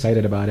 I'm so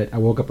excited about it. I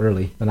woke up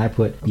early. And I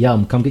put,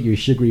 yum, come get your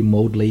sugary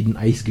mold-laden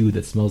ice goo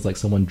that smells like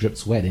someone dripped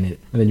sweat in it.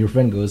 And then your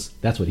friend goes,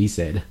 that's what he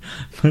said.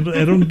 I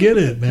don't get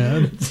it,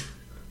 man.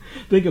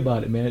 Think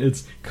about it, man.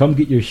 It's come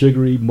get your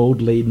sugary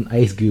mold-laden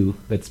ice goo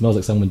that smells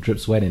like someone dripped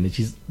sweat in it.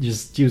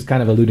 She was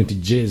kind of alluding to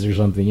jizz or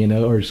something,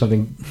 or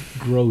something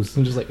gross.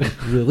 I'm just like,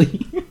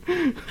 really?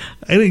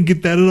 I didn't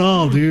get that at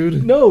all,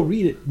 dude. No,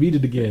 read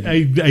it again.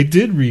 I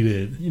did read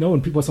it.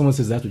 When someone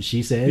says that's what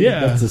she said,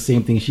 Yeah. that's the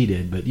same thing she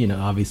did. But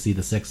obviously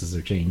the sexes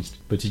are changed.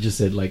 But she just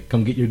said like,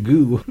 come get your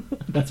goo.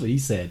 That's what he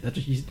said. That's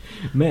what she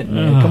meant,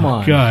 man. Oh, Come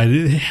on. God.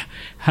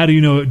 How do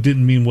you know it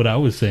didn't mean what I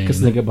was saying? Because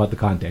think about the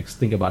context.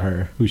 Think about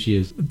her, who she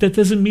is. That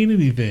doesn't mean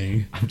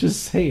anything. I'm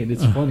just saying,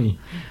 it's funny.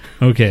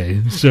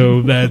 Okay,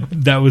 so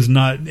that was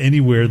not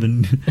anywhere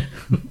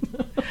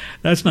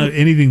that's not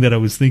anything that I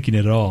was thinking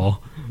at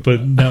all.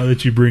 But now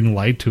that you bring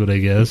light to it, I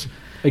guess.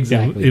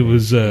 Exactly. It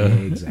was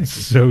exactly.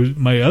 So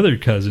my other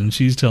cousin,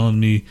 she's telling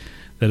me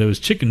that it was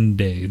chicken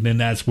day. Then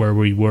that's where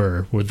we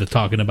were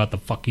talking about the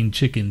fucking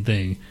chicken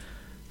thing.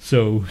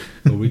 So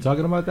Were we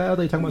talking about that? Or are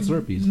they talking about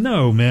Slurpees?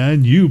 no,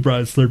 man, you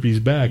brought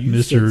Slurpees back, You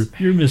Mister. said-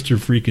 You're Mister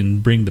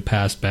Freaking bring the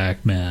past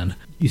back, man.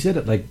 You said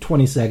it like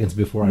 20 seconds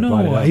before I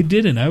brought it No, up. I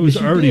didn't. I was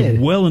Yes, you already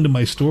did. well into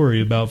my story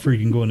about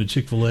freaking going to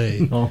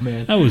Chick-fil-A. Oh,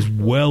 man. I was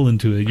well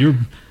into it.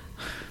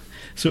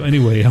 So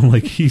anyway, I'm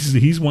like,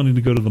 he's wanting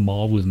to go to the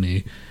mall with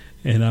me,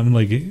 and I'm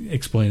like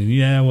explaining,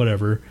 yeah,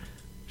 whatever,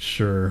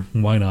 sure,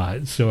 why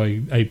not? So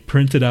I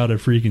printed out a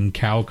freaking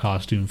cow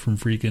costume from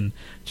freaking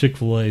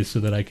Chick-fil-A so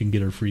that I can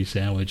get her free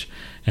sandwich,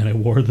 and I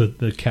wore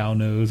the cow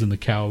nose and the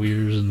cow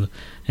ears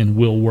and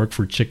will work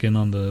for chicken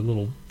on the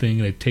little thing,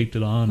 and I taped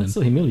it on. That's And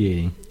so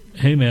humiliating,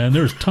 hey, man,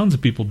 there's tons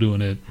of people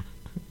doing it,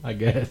 I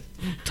guess.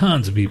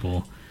 tons of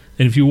people.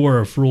 And if you wore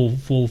a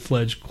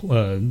full-fledged,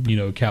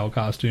 cow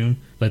costume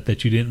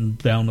that you didn't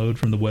download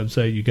from the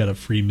website, you got a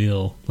free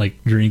meal,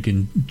 like drink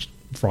and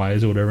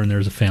fries or whatever, and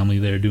there's a family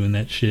there doing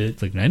that shit.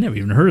 It's like, I never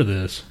even heard of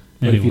this.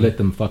 What if you Anyway. let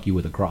them fuck you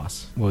with a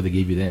cross? What would they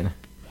give you then?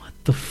 What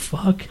the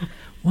fuck?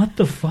 What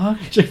the fuck?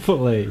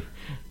 Chick-fil-A.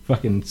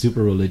 Fucking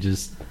super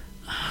religious.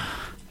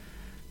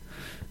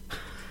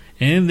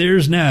 And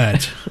there's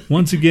Nhat,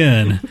 once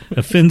again,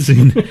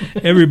 offending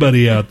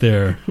everybody out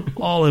there,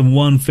 all in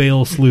one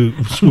fail swoop.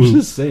 I'm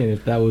just saying,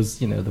 if that was,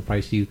 the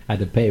price you had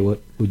to pay,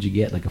 what would you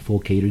get? Like a full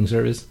catering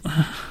service?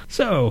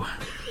 So,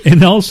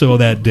 and also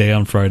that day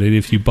on Friday,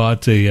 if you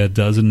bought a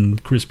dozen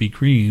Krispy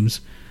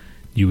Kremes,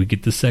 you would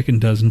get the second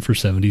dozen for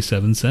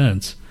 77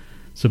 cents.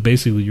 So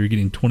basically, you're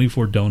getting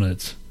 24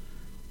 donuts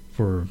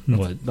for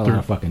what? A lot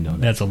of fucking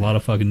donuts. That's a lot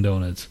of fucking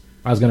donuts.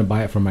 I was going to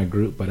buy it for my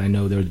group, but I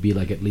know there would be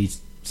like at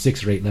least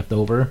 6 or 8 left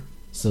over.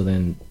 So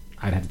then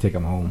I'd have to take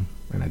them home,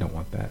 and I don't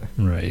want that.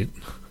 Right.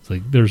 It's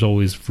like there's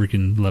always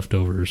freaking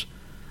leftovers.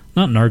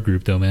 Not in our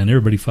group, though, man.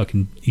 Everybody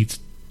fucking eats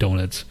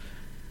donuts.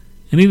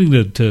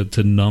 Anything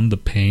to numb the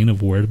pain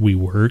of where we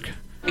work.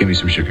 Give me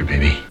some sugar,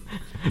 baby.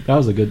 That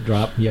was a good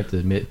drop, you have to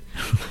admit.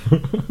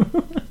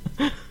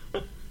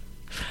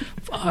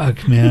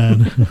 Fuck,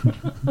 man.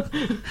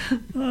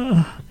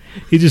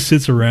 He just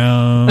sits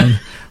around,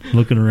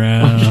 looking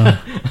around.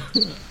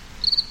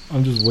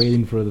 I'm just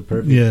waiting for the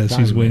perfect Yes, time,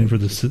 he's waiting man. for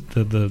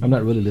the. I'm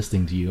not really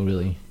listening to you,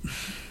 really.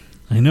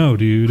 I know,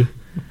 dude.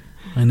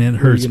 And it What are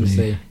hurts you gonna me.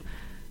 say?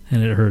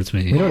 And it hurts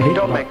me. You know what I hate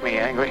Don't about- make me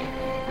angry.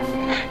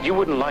 You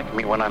wouldn't like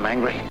me when I'm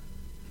angry.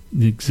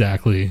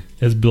 Exactly.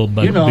 As billed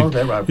by You know, Big-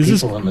 there are Is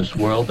this- people in this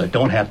world that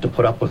don't have to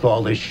put up with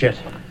all this shit.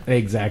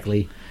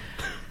 Exactly.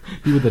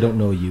 People that don't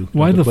know you.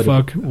 Why Have the to put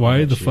up fuck? with Why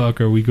that the shit.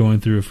 fuck are we going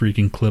through a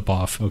freaking clip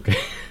off? Okay.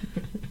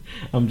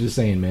 I'm just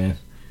saying, man.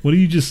 What are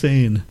you just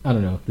saying? I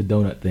don't know, the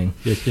donut thing.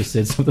 Just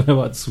said something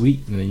about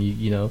sweet, and then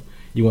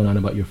you went on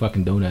about your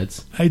fucking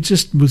donuts. I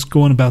just was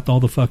going about all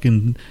the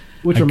fucking.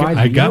 Which I, reminds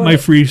I me, you got know my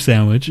what- free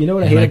sandwich. you know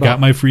what I and hate I got about-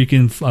 my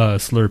freaking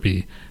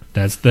Slurpee.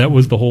 That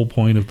was the whole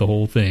point of the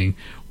whole thing.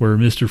 Where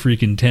Mr.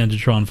 freaking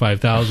Tangentron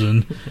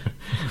 5000.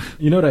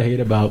 You know what I hate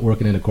about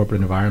working in a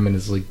corporate environment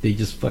is like they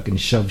just fucking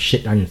shove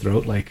shit down your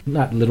throat, like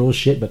not literal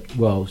shit, but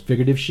well,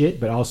 figurative shit,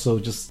 but also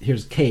just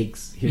here's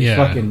cakes, here's Yeah.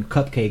 fucking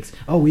cupcakes.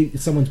 Oh,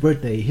 it's someone's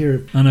birthday.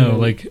 Here, I know,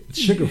 like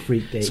sugar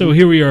freak day. So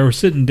here we are, we're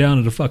sitting down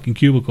at a fucking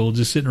cubicle,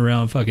 just sitting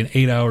around fucking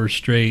 8 hours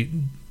straight,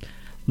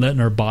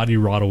 letting our body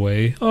rot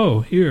away.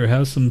 Oh, here,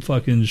 have some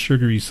fucking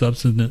sugary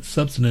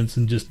substance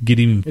and just get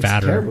even It's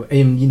fatter. terrible.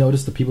 And you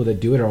notice the people that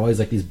do it are always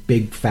like these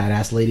big fat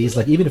ass ladies.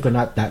 Like even if they're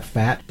not that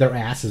fat, their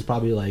ass is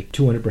probably like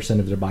 200%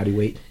 of their body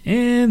weight.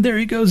 And there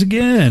he goes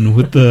again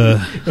with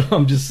the.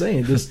 I'm just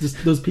saying,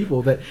 those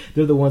people that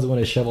they're the ones that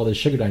want to shove all this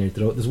sugar down your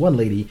throat. There's one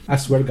lady, I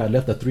swear to God,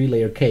 left a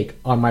 3-layer cake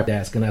on my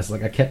desk, and I was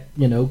like, I kept,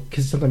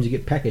 because sometimes you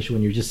get peckish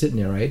when you're just sitting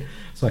there, right?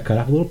 So I cut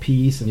off a little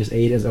piece and just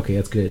ate it. I was, okay,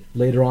 that's good.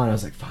 Later on, I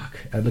was like, fuck,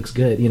 that looks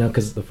good,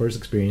 because the first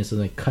experience.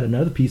 And I cut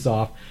another piece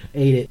off,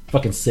 ate it,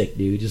 fucking sick,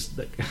 dude. Just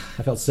like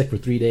I felt sick for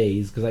 3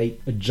 days because I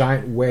ate a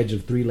giant wedge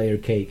of 3-layer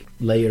cake,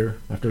 layer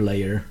after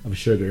layer of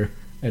sugar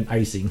and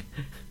icing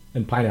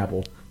and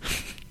pineapple.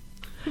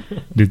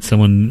 Did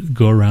someone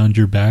go around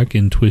your back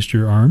and twist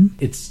your arm?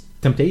 It's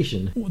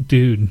temptation.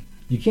 Dude,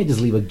 You can't just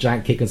leave a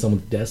giant cake on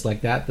someone's desk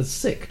like that. That's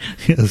sick.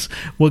 yes.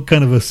 What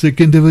kind of a sick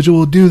individual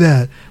would do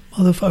that?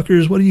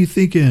 Motherfuckers, what are you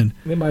thinking?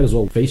 They might as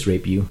well face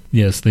rape you.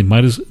 Yes, they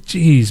might as.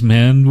 Jeez,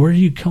 man, where are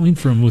you coming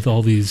from with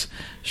all these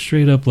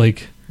straight up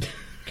like.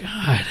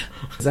 God.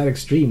 It's that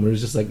extreme where it's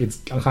just like it's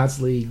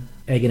constantly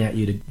egging at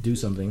you to do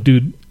something.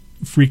 Dude,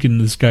 freaking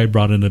this guy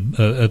brought in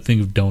a thing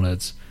of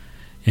donuts.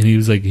 And he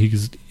was like,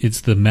 it's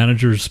the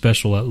manager's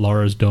special at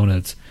Laura's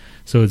Donuts.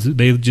 So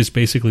they just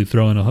basically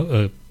throw in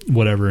a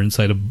whatever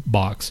inside a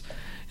box.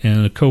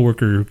 And a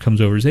coworker comes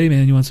over and says, hey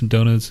man, you want some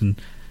donuts?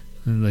 And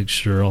I'm like,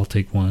 sure, I'll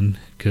take one.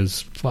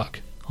 Because,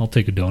 fuck, I'll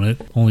take a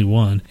donut. Only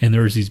one. And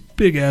there was these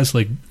big ass,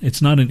 like,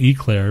 it's not an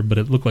eclair, but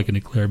it looked like an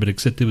eclair, but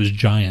except it was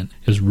giant.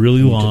 It was really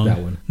You took long. that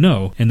one.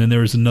 No. And then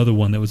there was another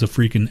one that was a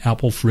freaking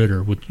apple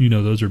fritter, which,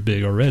 those are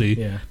big already.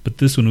 Yeah. But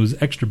this one was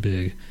extra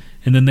big.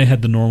 And then they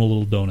had the normal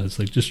little donuts,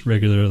 like just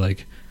regular,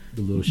 like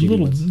The little shitty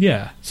ones.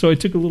 yeah. So I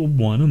took a little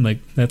one. I'm like,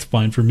 that's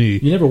fine for me.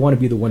 You never want to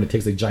be the one that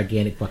takes a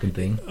gigantic fucking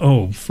thing.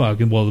 Oh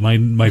fuck! And well,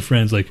 my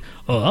friend's like,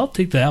 oh, I'll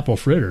take the apple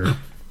fritter.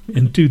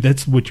 And dude,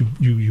 that's what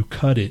you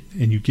cut it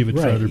and you give it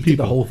Right, to other he took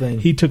people. the whole thing.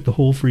 He took the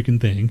whole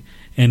freaking thing,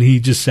 and he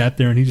just sat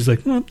there and he just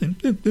like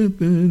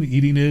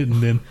eating it.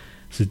 And then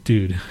I said,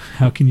 dude,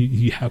 how can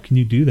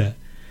you do that?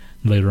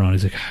 And later on,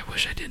 he's like, I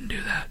wish I didn't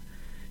do that.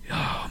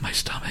 Oh, my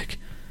stomach.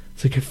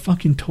 It's like, I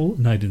fucking told...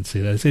 No, I didn't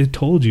say that. I said, I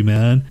told you,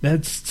 man.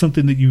 That's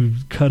something that you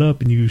cut up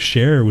and you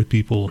share with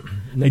people.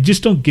 I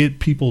just don't get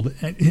people...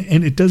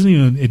 And it doesn't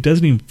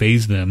even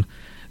faze them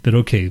that,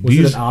 okay, Was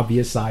these... it an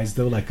obvious size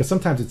though? Like, because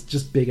sometimes it's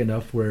just big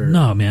enough where.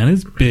 No, man,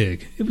 it's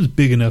big. It was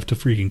big enough to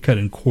freaking cut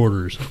in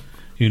quarters,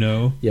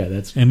 Yeah,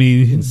 that's. I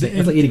mean... insane.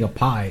 It's like eating a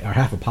pie or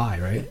half a pie,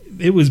 right?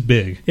 It was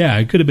big. Yeah,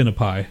 it could have been a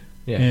pie.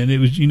 Yeah. And it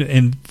was,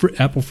 and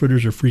apple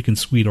fritters are freaking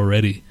sweet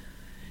already.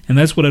 And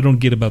that's what I don't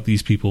get about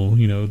these people,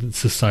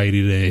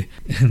 society today.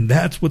 And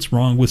that's what's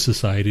wrong with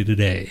society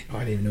today. Oh, I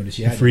didn't even notice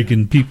you had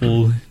Freaking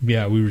people,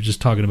 yeah, we were just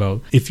talking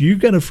about, if you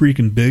got a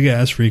freaking big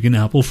ass freaking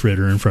apple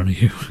fritter in front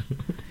of you,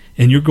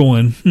 and you're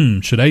going,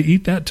 should I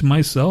eat that to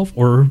myself?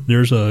 Or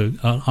there's an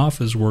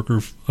office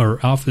worker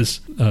or office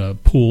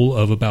pool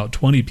of about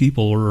 20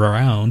 people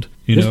around,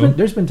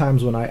 There's been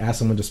times when I asked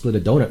someone to split a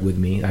donut with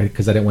me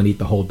because I didn't want to eat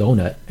the whole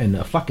donut, and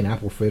a fucking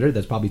apple fritter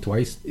that's probably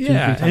twice,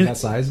 2-3 times that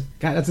size.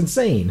 God, that's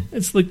insane.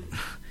 It's like,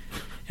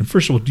 and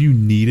first of all, do you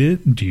need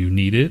it? Do you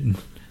need it? And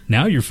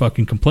now you're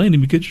fucking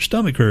complaining because your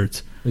stomach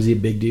hurts. Was he a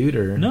big dude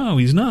or No,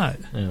 he's not.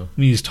 Oh. I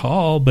mean, he's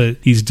tall, but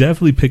he's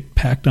definitely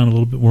packed on a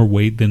little bit more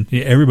weight than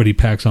everybody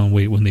packs on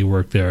weight when they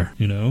work there.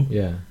 Yeah,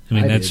 I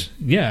mean,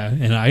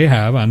 and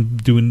I'm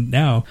doing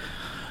now.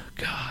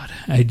 God,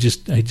 I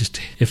just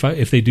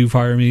if they do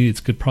fire me, it's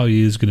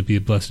probably is going to be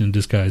a blessing in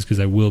disguise because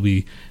I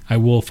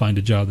will find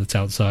a job that's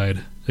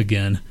outside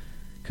again.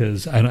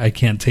 Because I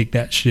can't take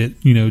that shit,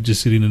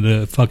 just sitting in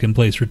a fucking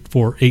place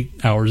for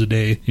 8 hours a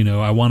day.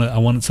 I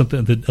want something,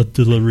 a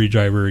delivery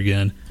driver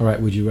again. All right,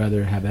 would you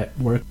rather have that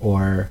work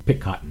or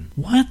pick cotton?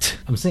 What?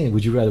 I'm saying,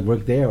 would you rather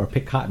work there or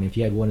pick cotton if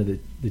you had one of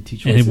the two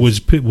choices?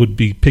 And would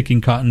be picking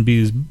cotton be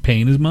as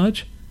paying as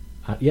much?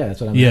 Yeah,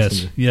 that's what I'm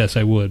asking you. Yes,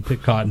 I would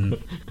pick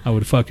cotton. I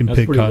would fucking That's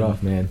pick pretty cotton,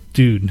 rough, man.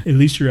 dude. At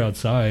least you're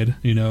outside,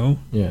 you know.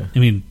 Yeah. I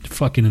mean,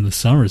 fucking in the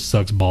summer it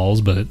sucks balls,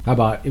 but How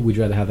about, would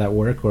you rather have that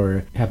work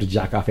or have to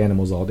jack off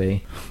animals all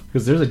day?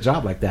 Because there's a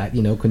job like that,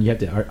 you know, when you have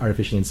to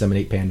artificially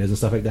inseminate pandas and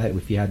stuff like that.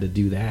 If you had to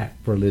do that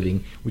for a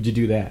living, would you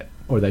do that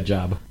or that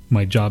job?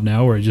 my job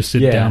now, where I just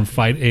sit Yeah. down,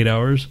 fight 8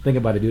 hours, Think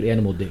about it, dude.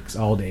 Animal dicks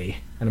all day,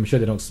 and I'm sure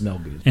they don't smell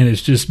good. and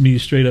it's just me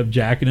straight up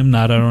jacking him.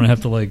 Not I don't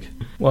have to like.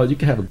 Well, you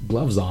can have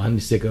gloves on, you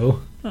sicko.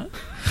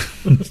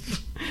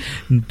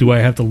 Do I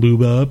have to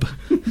lube up?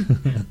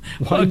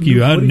 Fuck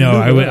you!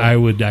 I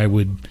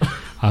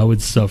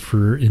would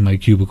suffer in my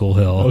cubicle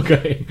hell.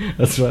 Okay,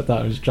 that's what I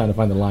thought. I was just trying to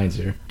find the lines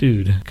here.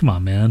 Dude, come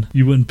on, man.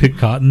 You wouldn't pick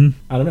cotton?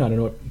 I don't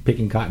know what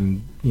picking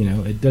cotton. You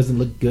know, it doesn't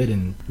look good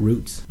in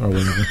roots or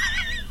whatever.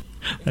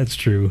 That's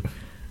true.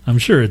 I'm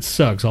sure it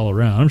sucks all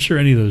around. I'm sure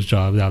any of those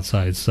jobs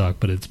outside suck,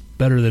 but it's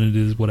better than it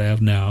is what I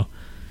have now.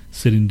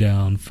 Sitting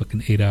down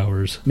fucking 8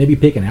 hours. Maybe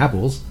picking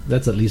apples.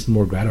 That's at least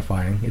more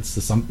gratifying. It's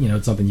it's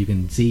something you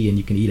can see and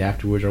you can eat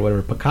afterwards or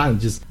whatever. But cotton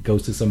just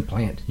goes to some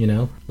plant, you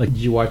know? Like, did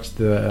you watch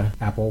the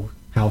Apple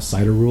House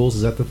Cider Rules?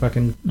 Is that the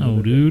fucking...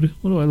 No, dude.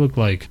 What do I look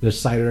like? The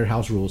Cider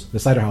House Rules. The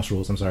Cider House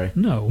Rules, I'm sorry.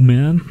 No,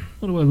 man.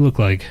 What do I look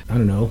like? I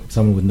don't know.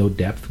 Someone with no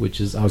depth,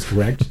 I was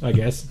correct, I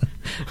guess.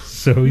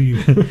 So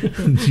you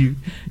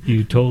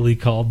you totally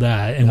called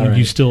that, and All when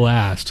you right. still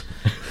asked.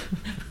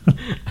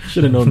 I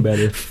should have known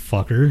better.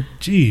 Fucker.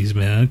 Jeez,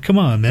 man. Come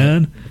on,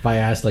 man. If I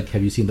asked, like,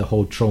 have you seen the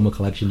whole Troma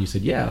collection? You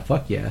said, yeah,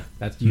 fuck yeah.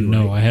 That's you,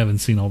 No, right? I haven't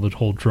seen all the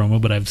whole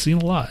Troma, but I've seen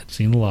a lot.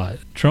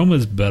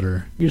 Troma's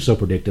better. You're so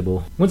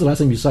predictable. When's the last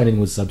time you saw anything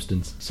with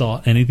substance?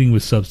 Saw anything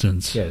with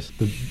substance. Yes,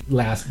 the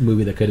last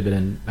movie that could have been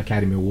an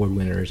Academy Award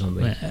winner or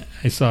something.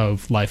 I saw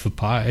Life of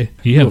Pi.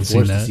 You You were haven't seen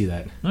forced that. to see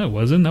that. I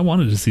wasn't. I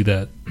wanted to see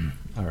that.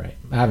 All right.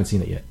 I haven't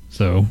seen it yet.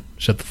 So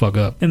shut the fuck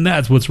up. And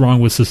that's what's wrong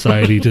with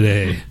society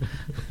today.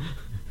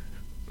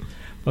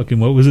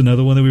 Fucking, what was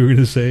another one that we were going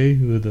to say?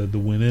 The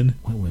women.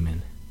 What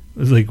women? It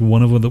was like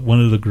one of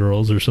the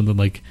girls or something,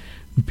 like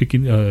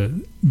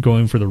picking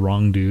going for the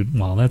wrong dude.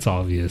 Well, that's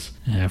obvious.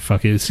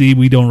 Fuck it. See,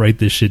 we don't write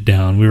this shit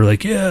down. We were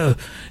like, yeah,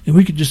 and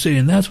we could just say,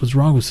 and that's what's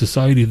wrong with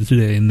society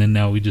today. And then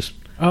now we just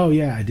Oh,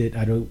 yeah, I did.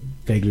 I don't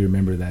vaguely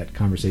remember that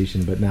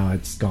conversation, but now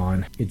it's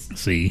gone. It's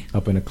see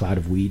up in a cloud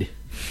of weed.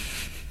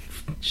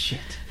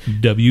 Shit.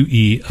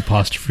 WE''D.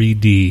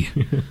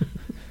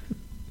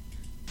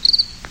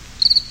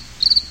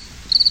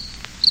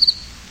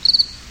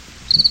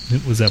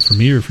 Was that for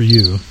me or for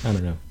you? I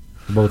don't know.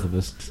 For both of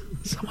us.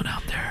 Someone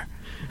out there,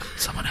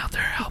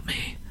 help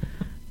me,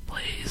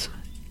 please.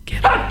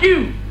 Get Fuck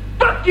you!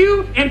 Fuck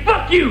you! And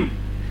fuck you!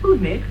 Who's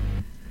next?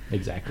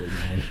 Exactly,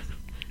 man.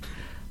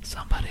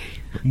 somebody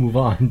Move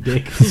on,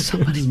 Dick.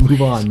 Somebody Just move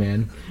please. on,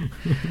 man.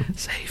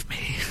 save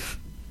me.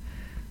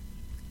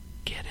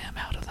 Get him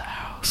out of the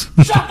house.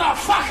 Shut the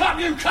fuck up,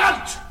 you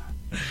cunt!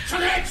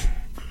 Shut it!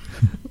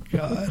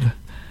 God,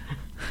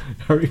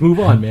 Hurry, move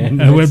on,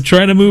 man. I'm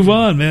trying to move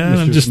on, man.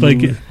 I'm Mr. just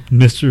Smooth. like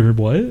Mr.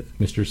 What?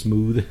 Mr.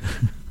 Smooth.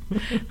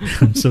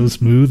 I'm so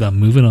smooth. I'm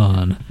moving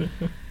on.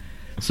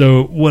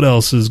 So what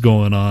else is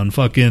going on?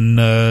 Fucking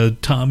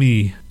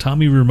Tommy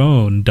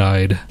Ramone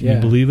died. Can Yeah.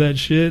 you believe that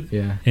shit?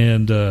 Yeah.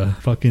 And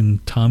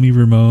fucking Tommy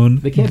Ramone.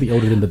 They can't be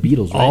older than the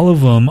Beatles, right? All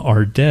of them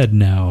are dead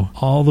now.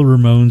 All the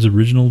Ramones,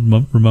 original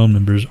Ramone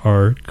members,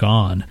 are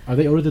gone. Are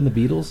they older than the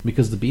Beatles?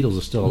 Because the Beatles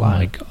are still Oh my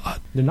alive.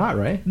 god. They're not,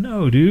 right?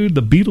 No, dude.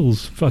 The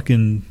Beatles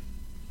fucking...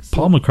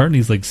 Paul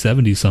McCartney's like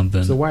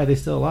 70-something. So why are they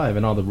still alive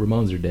and all the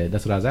Ramones are dead?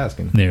 That's what I was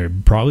asking. They're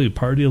probably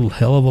party a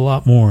hell of a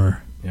lot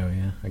more. Oh,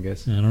 yeah, I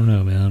guess. I don't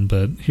know, man.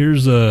 But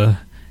here's a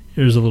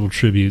little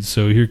tribute.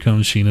 So here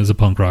comes Sheena's a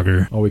punk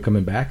rocker. Are we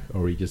coming back,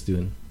 or are we just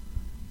doing...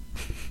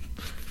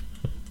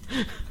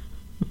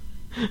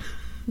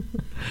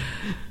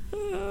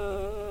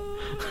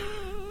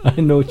 I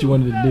know what you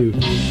wanted to do.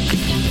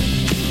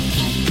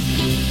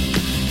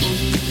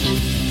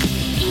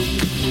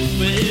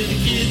 Well, the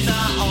kids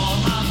are all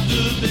hopped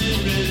up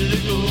and ready to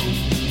go.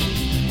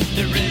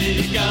 They're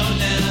ready to go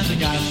now. The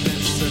guys been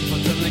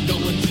surfing till they're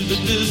going to the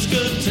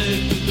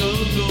discotheque to go.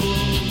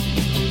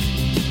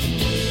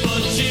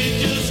 But she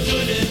just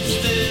couldn't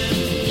stand.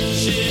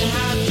 She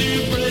had to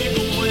break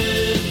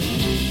away.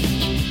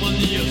 Well,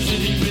 New York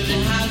City really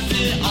has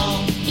it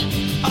all.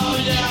 Oh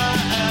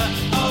yeah,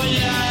 oh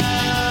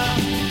yeah.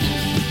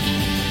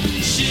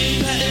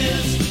 Sheena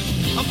is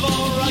a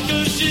ball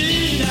rocker.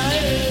 Sheena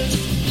is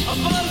a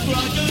punk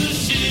rocker.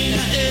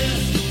 Sheena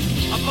is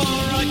a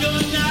ball rocker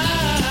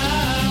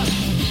now.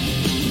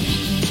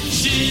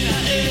 Sheena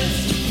is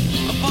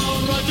a punk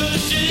rocker.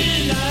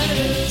 Sheena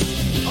is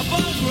a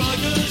punk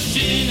rocker.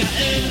 Sheena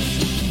is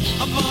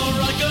a punk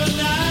rocker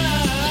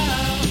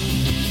now.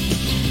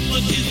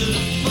 But she's a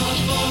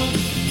punk,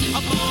 a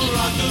punk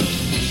rocker,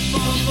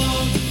 punk,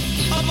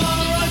 a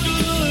punk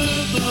rocker,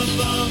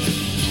 punk,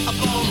 a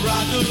punk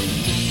rocker,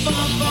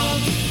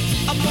 punk,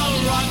 a punk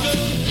rocker.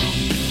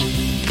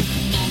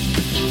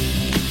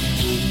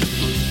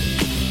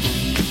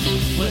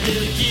 Well,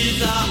 the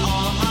kids are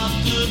all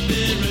hopped up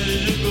and ready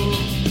to go.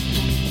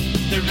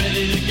 They're ready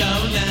ready to go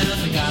now.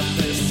 They got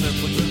their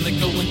circles and they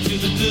go into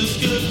the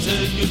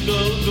discotheque. Go.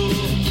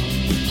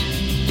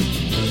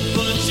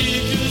 But she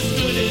just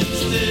couldn't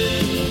stay.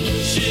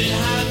 She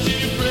had to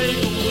break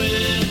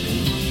away.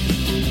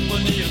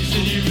 When New York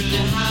City really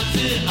has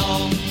it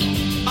all.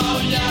 Oh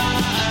yeah.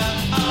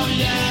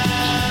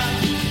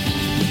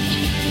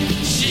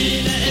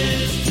 Sheena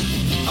is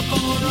a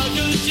born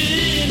rocker.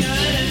 Sheena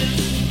is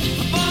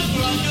a punk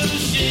rocker.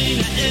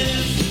 Sheena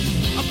is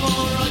a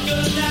born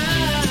rocker now.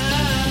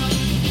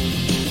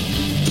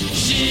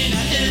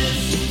 Sheena is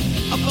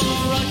a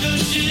born rocker.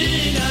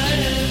 Sheena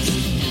is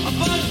a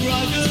punk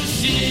rocker.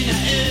 Sheena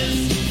is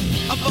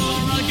a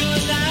born rocker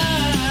now.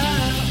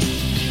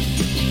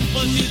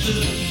 But she's a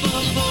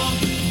born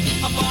rocker.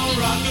 A born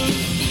rocker. A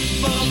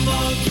born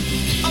rocker.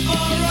 A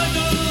born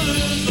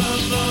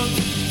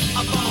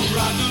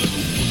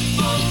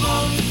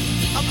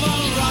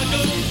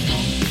rocker.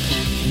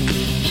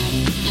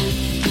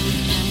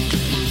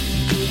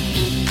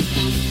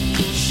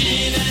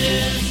 Sheena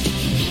is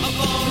a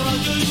born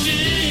rocker.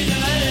 Sheena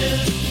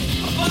is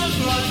a punk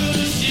rocker.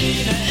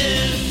 Sheena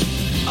is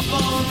a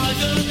born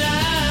rocker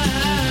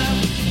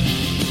now.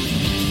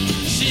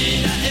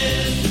 Sheena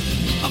is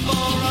a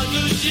born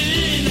rocker.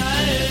 Sheena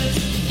is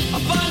a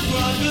punk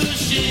rocker.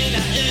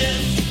 Sheena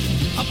is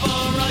a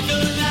born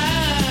rocker now.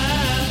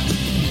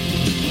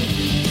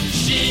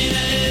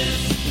 Sheena is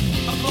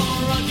a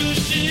born rocker.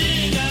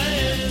 Sheena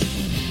is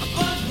a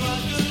punk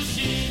rocker.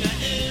 Sheena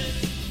is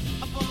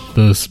a born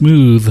The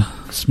smooth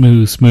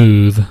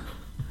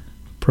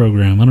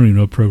program. I don't even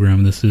know what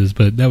program this is,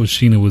 but that was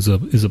Sheena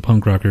is a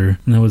punk rocker,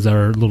 and that was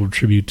our little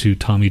tribute to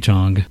Tommy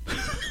Chong.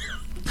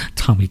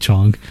 Tommy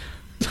Chong.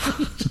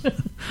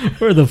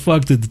 Where the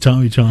fuck did the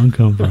Tommy Chong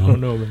come from? I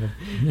don't know, man.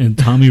 And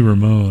Tommy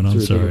Ramone. I'm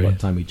It's really sorry. about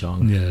Tommy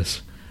Chong.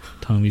 Yes,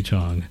 Tommy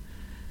Chong.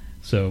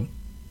 So,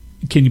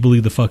 can you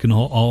believe the fucking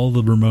all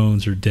the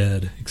Ramones are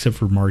dead except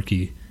for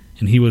Marky,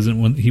 and he wasn't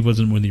one of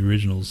the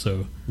originals.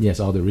 So Yes,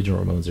 all the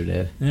original Ramones are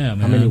dead. yeah, man.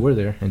 How many were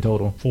there in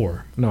total?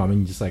 4? No, I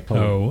mean just like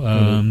Oh,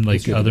 like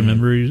history of other the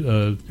band.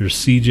 members. There's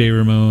C.J.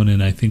 Ramone,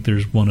 and I think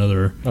there's one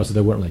other. Oh, so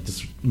they weren't like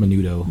just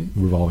Menudo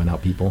revolving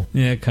out people.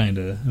 Yeah, kind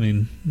of. I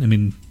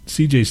mean,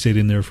 C.J. stayed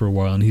in there for a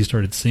while, and he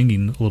started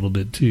singing a little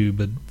bit too.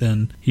 But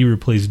then he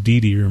replaced Dee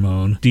Dee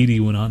Ramone. Dee Dee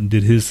went out and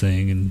did his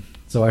thing, and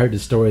So I heard the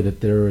story that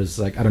there was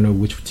like, I don't know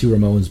which two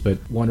Ramones, but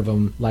one of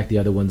them liked the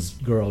other one's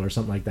girl or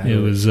something like that. it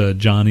was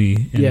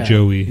Johnny and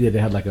Joey. Yeah, they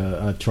had like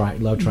a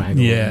love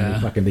triangle.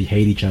 Yeah. And they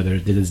hate each other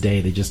to this day.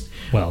 They just,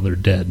 Well, they're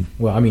dead.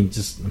 well, I mean,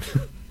 just,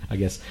 I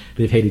guess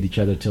they've hated each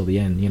other till the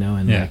end, you know?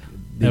 And Yeah. like,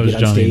 they That was get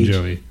on Johnny and stage,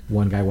 Joey.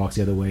 one guy walks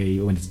the other way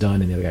when it's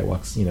done, and the other guy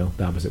walks, the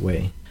opposite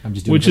way. I'm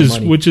just doing Which it for is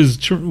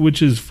money.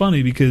 which is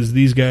funny because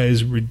these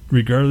guys,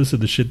 regardless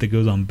of the shit that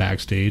goes on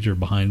backstage or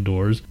behind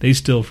doors, they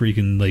still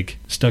freaking like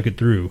stuck it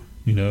through.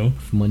 You know,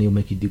 Money will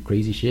make you do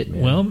crazy shit,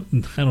 man. well,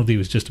 I don't think it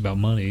was just about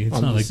money. It's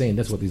I'm not just like saying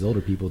that's what these older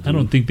people do. I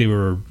don't think they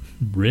were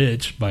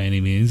rich by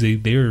any means.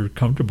 They were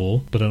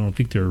comfortable, but I don't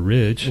think they were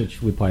rich.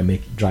 Which would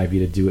probably drive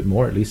you to do it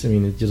more. At least, I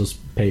mean, it just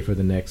pay for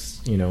the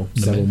next,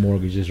 several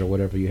mortgages or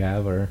whatever you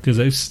have. Or Because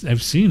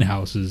I've seen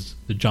houses,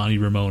 the Johnny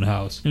Ramone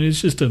house, and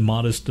it's just a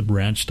modest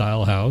ranch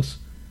style house.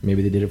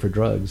 maybe they did it for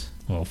drugs.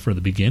 Well, for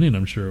the beginning,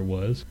 I'm sure it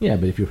was. Yeah,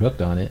 but if you're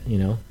hooked on it,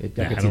 it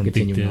I gets don't you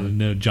think continuing on.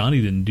 no,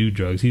 Johnny didn't do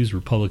drugs. He was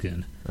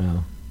Republican.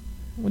 Oh,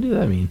 what does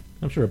that mean?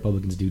 I'm sure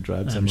Republicans do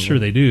drugs. I'm sure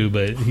they do,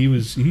 but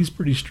he's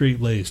pretty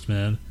straight laced,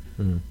 man.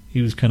 Hmm.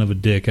 He was kind of a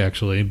dick,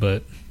 actually,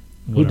 but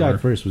Who whatever.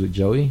 died first? Was it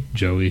Joey?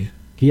 Joey.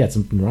 He had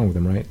something wrong with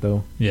him, right?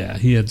 Though. Yeah,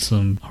 he had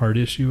some heart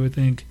issue, I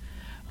think.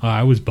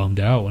 I was bummed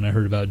out when I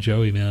heard about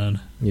Joey, man.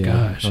 Yeah.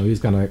 Gosh. Oh, he was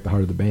kind of like the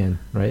heart of the band,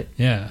 right?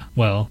 Yeah.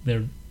 Well,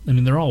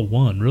 they're all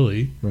one,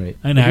 really. Right.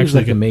 And But he was actually,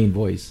 like the main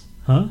voice.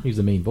 huh? He was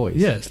the main voice.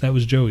 Yes, that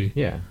was Joey.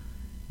 Yeah.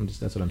 That's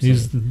what I'm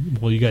saying.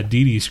 Well, you got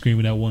Dee Dee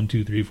screaming out 1,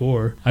 2, 3,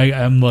 4.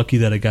 I'm lucky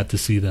that I got to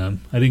see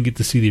them. I didn't get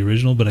to see the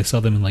original, but I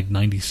saw them in like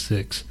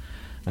 '96.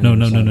 No,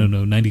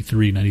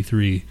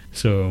 93.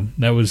 So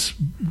that was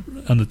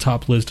on the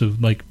top list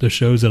of like the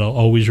shows that I'll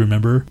always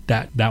remember.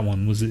 That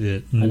one was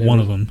it.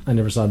 One of them. I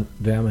never saw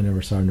them. I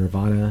never saw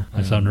Nirvana.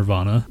 I saw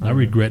Nirvana. I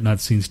regret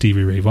not seeing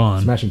Stevie Ray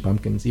Vaughan. Smashing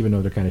Pumpkins, even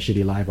though they're kind of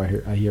shitty live.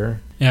 I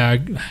hear. Yeah,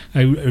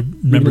 I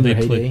remember in they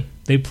their played. heyday.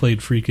 They played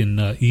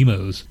freaking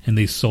emos, and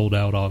they sold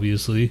out,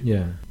 obviously.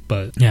 Yeah.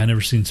 But yeah, I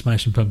never seen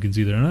Smashing Pumpkins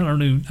either, and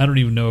I don't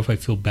even know if I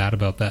feel bad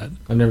about that.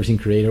 I've never seen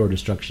Creator or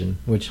Destruction,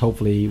 which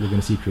hopefully we're going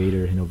to see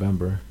Creator in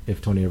November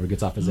if Tony ever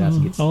gets off his ass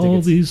and gets all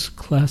tickets. these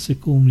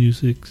classical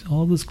music,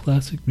 all this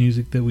classic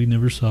music that we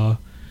never saw.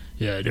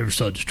 Yeah, I never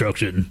saw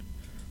Destruction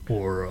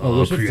or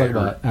we're supposed to talk Creator.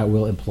 about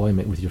at-will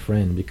employment with your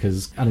friend,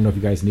 because I don't know if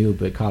you guys knew,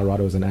 but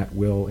Colorado is an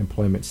at-will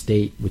employment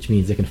state, which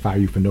means they can fire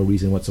you for no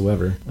reason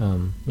whatsoever.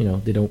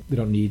 They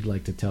don't need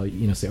like to tell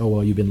you, say, oh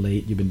well, you've been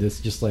late, you've been this,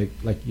 just like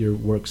your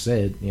work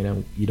said,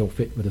 you don't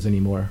fit with us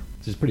anymore.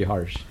 It's just pretty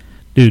harsh.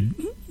 Dude,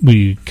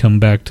 we come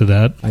back to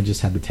that. I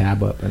just had the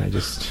tab up and I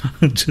just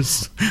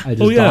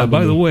Oh yeah, dawned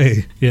by on the me.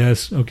 way,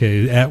 yes,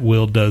 okay, at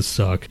will does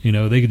suck.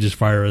 They could just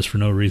fire us for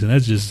no reason.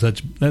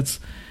 That's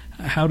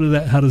how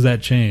does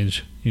that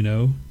change?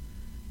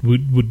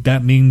 would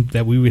that mean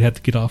that we would have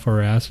to get off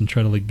our ass and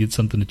try to like get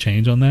something to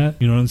change on that?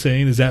 You know what I'm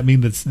saying? Does that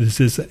mean that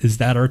is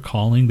that our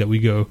calling, that we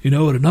go, you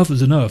know what, enough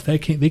is enough. They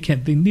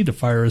need to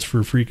fire us for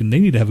freaking, they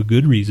need to have a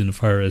good reason to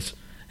fire us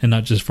and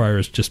not just fire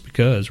us just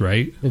because,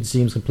 right? It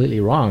seems completely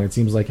wrong. It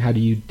seems like how do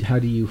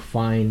you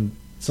find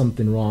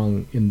something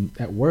wrong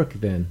at work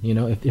then? You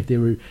know, if they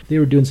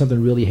were doing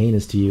something really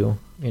heinous to you,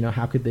 you know,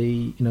 how could they,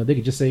 you know, they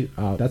could just say,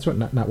 that's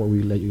not what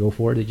we let you go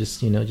for. They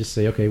just, you know, just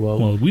say, okay,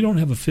 well, we don't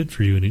have a fit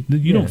for you.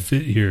 You don't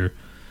fit here.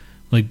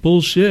 Like,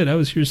 bullshit. I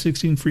was here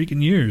 16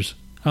 freaking years.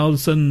 All of a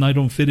sudden I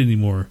don't fit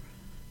anymore.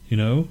 You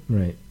know?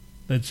 Right.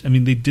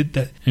 They did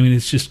that. I mean,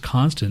 it's just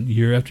constant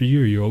year after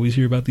year. You always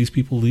hear about these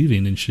people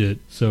leaving and shit.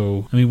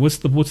 So, I mean, what's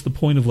the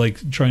point of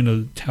like trying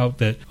to tout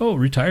that, oh,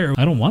 retire?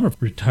 I don't want to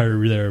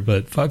retire there,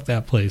 but fuck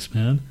that place,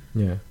 man.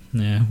 Yeah.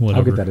 Nah, whatever.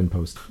 I'll get that in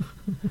post.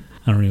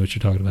 I don't know what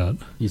you're talking about.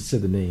 You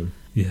said the name.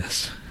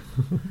 Yes.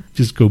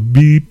 Just go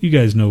beep. You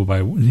guys know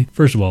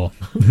first of all,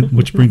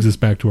 which brings us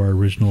back to our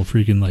original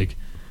freaking like,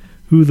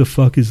 who the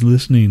fuck is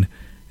listening?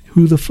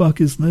 Who the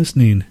fuck is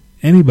listening?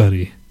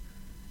 Anybody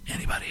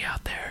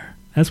out there.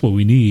 That's what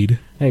we need.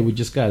 Hey, we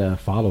just got a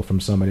follow from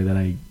somebody that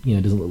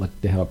doesn't look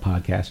like they have a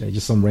podcast. Right?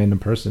 Just some random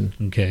person.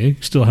 Okay.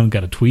 Still haven't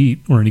got a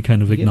tweet or any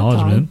kind of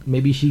acknowledgement.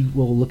 Maybe she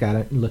will look at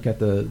it, look at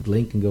the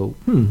link and go,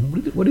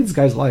 what are these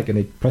guys like? And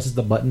it presses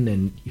the button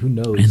and who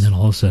knows? And then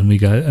all of a sudden we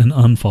got an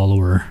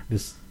unfollower.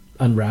 This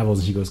unravels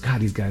and she goes,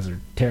 God, these guys are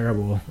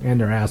terrible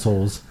and they're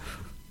assholes.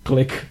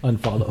 Click,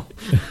 unfollow.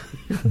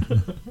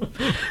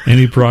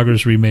 Any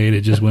progress we made,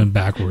 it just went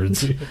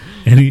backwards.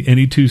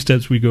 Any 2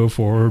 steps we go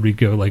forward, we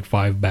go like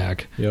 5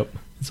 back. Yep.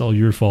 It's all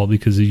your fault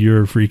because of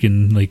your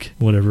freaking like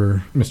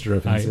whatever. Mr.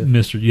 Offensive.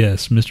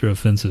 Mr.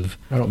 Offensive.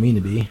 I don't mean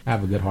to be. I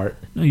have a good heart.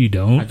 No, you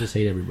don't. I just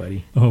hate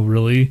everybody. Oh,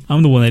 really?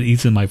 I'm the one that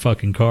eats in my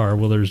fucking car.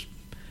 Well, there's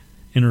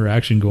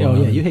interaction going on.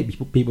 Oh, yeah, you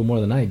hate people more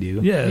than I do.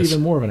 Yes. You're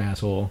even more of an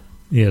asshole.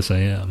 Yes, I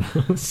am.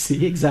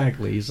 See,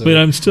 exactly. So but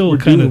I'm still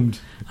kind of...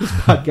 This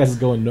podcast is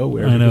going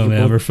nowhere. I know,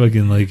 man. We're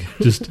fucking like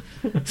just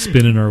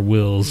spinning our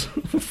wheels.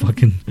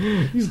 Fucking...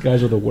 These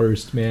guys are the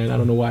worst, man. I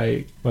don't know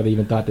why they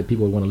even thought that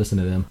people would want to listen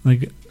to them.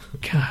 Like,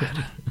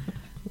 God.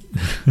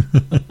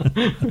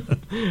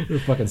 They're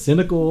fucking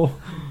cynical.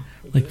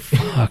 Like,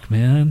 fuck,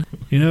 man.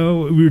 You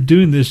know, we were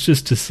doing this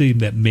just to see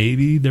that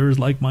maybe there was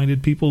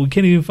like-minded people. We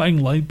can't even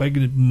find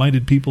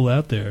like-minded people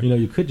out there. You know,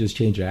 you could just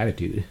change your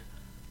attitude.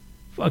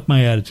 Fuck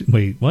my attitude.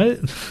 Wait,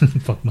 what?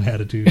 Fuck my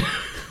attitude.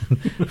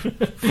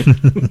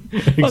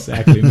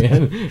 Exactly,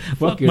 man.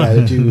 Fuck your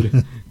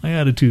attitude. My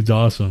attitude's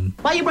awesome.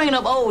 Why you bringing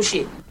up old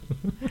shit?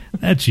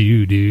 That's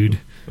you, dude.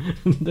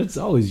 That's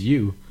always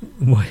you.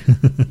 What?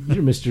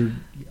 You're Mr.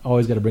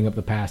 Always got to bring up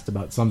the past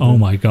about something. Oh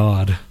my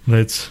God.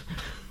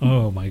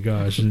 Oh my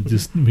gosh.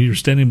 You're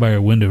standing by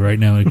a window right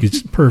now and it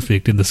gets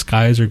perfect and the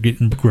skies are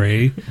getting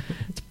gray.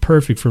 It's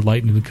perfect for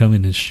lightning to come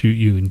in and shoot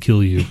you and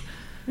kill you.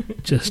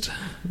 Just...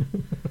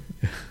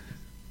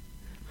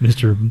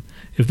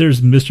 if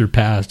there's Mr.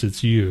 Past,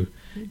 it's you.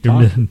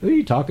 What are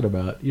you talking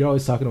about? You're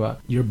always talking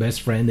about your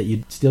best friend that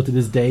you still to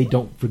this day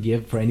don't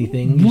forgive for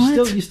anything.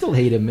 What? You still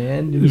hate him,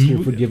 man.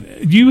 Mr.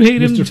 Forgive. You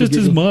hate him just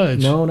as much.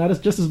 No,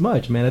 not just as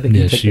much, man. I think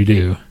yes, you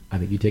do. I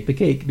think you take the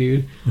cake,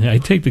 dude. Yeah, I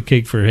take the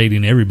cake for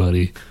hating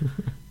everybody.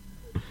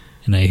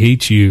 And I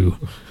hate you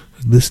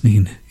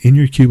listening in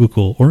your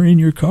cubicle or in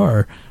your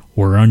car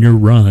or on your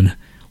run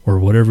or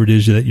whatever it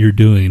is that you're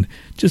doing,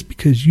 just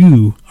because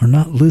you are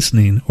not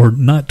listening or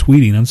not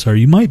tweeting. I'm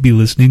sorry, you might be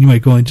listening, you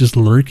might go and just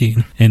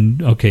lurking.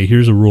 And okay,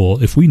 here's a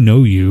rule. If we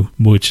know you,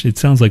 which it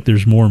sounds like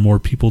there's more and more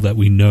people that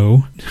we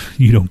know,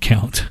 you don't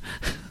count.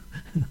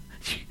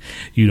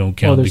 You don't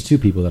count. Well, there's 2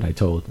 people that I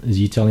told. Is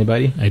you tell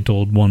anybody? I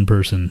told one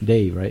person.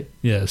 Dave, right?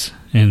 Yes.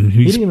 And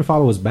he didn't even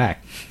follow us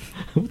back.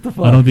 What the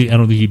fuck? I don't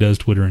think he does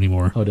Twitter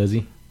anymore. Oh, does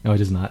he? No, he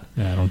does not.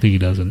 Yeah, I don't think he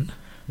doesn't.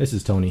 This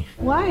is Tony.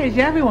 Why is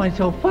everyone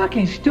so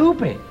fucking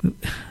stupid?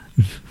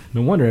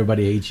 No wonder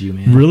everybody hates you,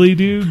 man. Really,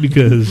 dude?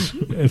 Because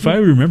if I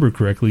remember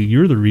correctly,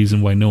 you're the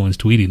reason why no one's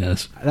tweeting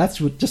us. That's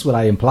just what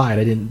I implied.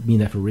 I didn't mean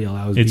that for real.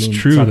 I was being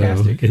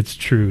sarcastic. Though. It's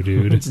true,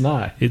 dude. It's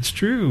not. It's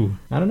true.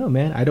 I don't know,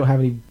 man. I don't have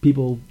any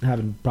people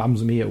having problems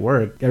with me at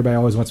work. Everybody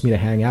always wants me to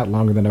hang out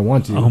longer than I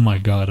want to. Oh, my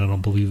God. I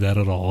don't believe that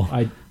at all.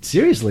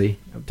 Seriously,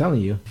 I'm telling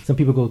you. Some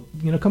people go,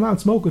 come out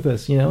and smoke with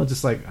us. It's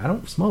just like, I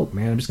don't smoke,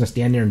 man. I'm just going to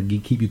stand there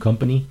and keep you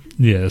company.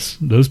 Yes,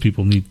 those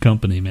people need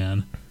company,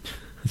 man.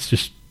 It's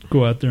just...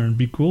 go out there and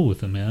be cool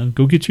with them, man.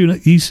 Go get you an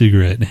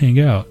e-cigarette and hang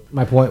out.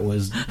 My point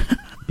was,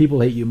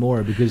 people hate you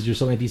more because you're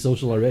so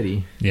antisocial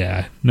already.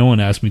 Yeah, no one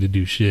asked me to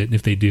do shit. And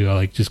if they do,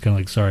 I just kind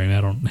of sorry, man,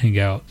 I don't hang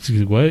out.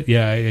 Like, what?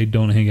 Yeah, I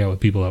don't hang out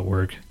with people at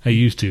work. I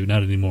used to,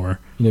 not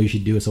anymore. You know what you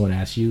should do if someone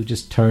asks you?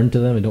 Just turn to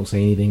them and don't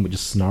say anything, but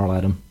just snarl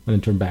at them and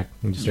then turn back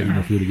and just start eating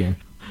their food again.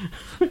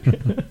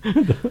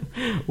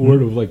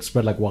 Word of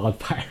spread like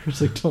wildfire. It's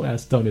like, don't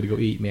ask Tony to go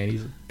eat, man.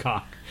 He's a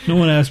cock. No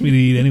one asked me to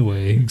eat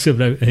anyway, except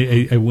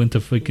I went to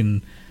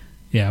freaking...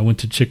 Yeah, I went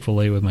to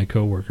Chick-fil-A with my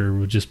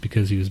coworker just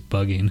because he was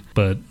bugging.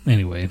 But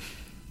anyway,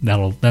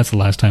 that's the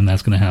last time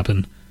that's going to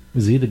happen.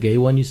 Was he the gay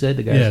one you said?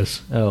 The guy?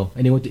 Yes. Oh,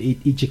 and he went to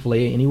eat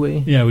Chick-fil-A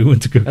anyway? Yeah, we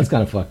went to go. That's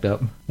kind of fucked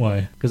up.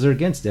 Why? Because they're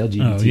against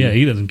LGBT. Oh, yeah,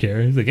 he doesn't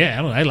care. He's like,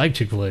 yeah, I like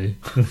Chick-fil-A.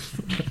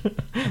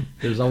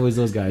 There's always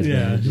those guys,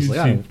 man. It's just like,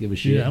 I don't give a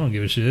shit. Yeah, I don't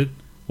give a shit.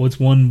 What's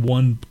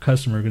one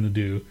customer going to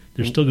do?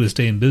 They're still going to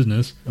stay in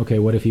business. Okay,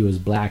 what if he was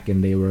black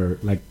and they were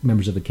like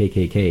members of the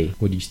KKK?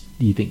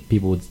 Do you think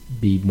people would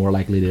be more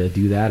likely to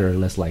do that or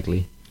less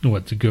likely?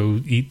 What, to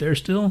go eat there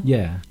still?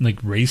 Yeah. Like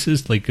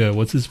racist? Like,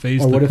 what's his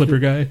face? Or The what if Clipper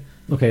guy?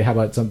 Okay, how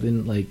about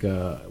something like,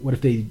 what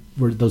if they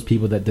were those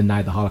people that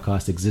denied the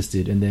Holocaust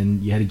existed, and then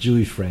you had a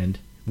Jewish friend?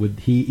 Would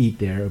he eat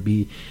there, or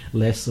be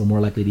less or more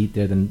likely to eat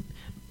there than?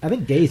 I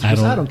think gays. I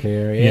don't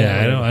care.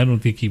 Yeah, I don't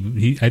think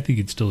he. I think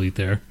he'd still eat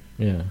there.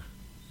 Yeah.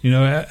 You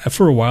know,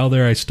 for a while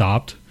there, I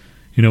stopped.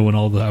 You know, when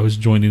I was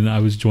joining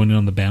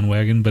on the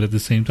bandwagon, but at the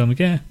same time, like,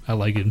 yeah, I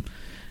like it.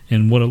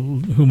 And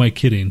who am I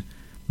kidding?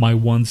 My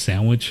one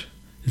sandwich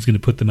is going to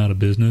put them out of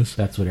business.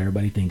 That's what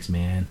everybody thinks,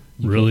 man.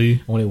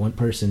 Really? Only one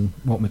person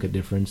won't make a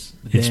difference.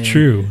 It's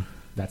true.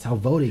 That's how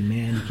voting,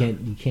 man.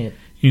 You can't.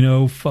 You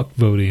know, fuck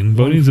voting.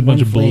 Voting's a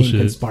bunch of bullshit.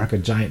 Can spark a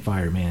giant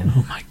fire, man.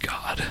 Oh my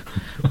god,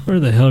 where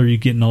the hell are you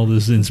getting all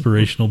this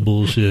inspirational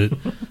bullshit?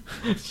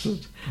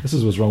 This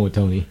is what's wrong with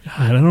Tony.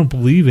 God, I don't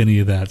believe any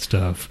of that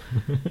stuff.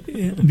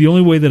 The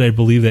only way that I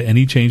believe that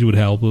any change would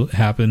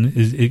happen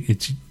is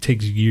it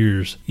takes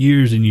years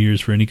and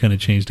years for any kind of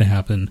change to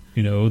happen.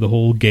 You know, the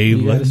whole gay.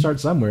 You got to start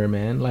somewhere,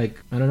 man. Like,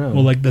 I don't know.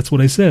 Well, like that's what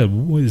I said.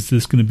 Is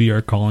this going to be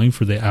our calling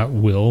for the at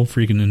will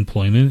freaking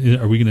employment?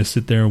 Are we going to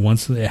sit there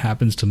once it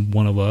happens to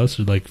one of us,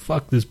 or like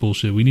fuck this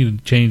bullshit? We need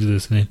to change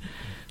this, and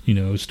you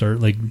know, start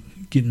like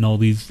getting all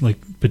these like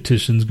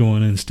petitions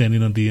going and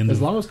standing at the end.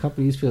 As long as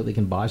companies feel that they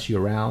can boss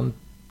you around,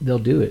 they'll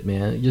do it,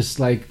 man. Just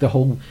like the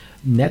whole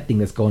net thing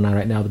that's going on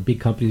right now, the big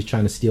companies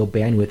trying to steal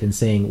bandwidth and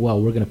saying,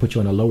 well, we're going to put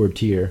you on a lower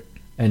tier,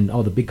 and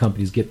all the big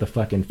companies get the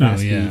fucking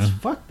fast feeds.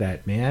 Fuck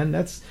that, man.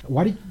 That's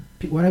why do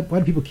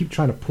people keep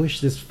trying to push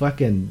this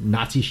fucking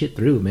Nazi shit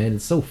through, man?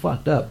 It's so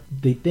fucked up.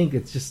 They think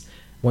it's just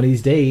one of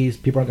these days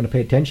people aren't going to pay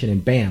attention,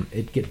 and bam,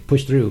 it gets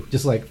pushed through.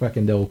 Just like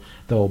fucking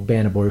they'll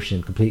ban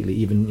abortion completely,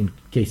 even in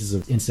cases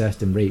of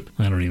incest and rape.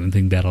 I don't even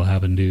think that'll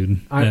happen, dude.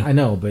 I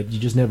know, but you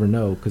just never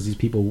know, because these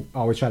people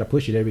always try to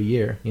push it every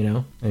year, you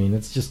know? I mean,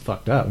 it's just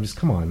fucked up. Just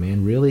come on,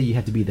 man. Really? You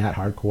have to be that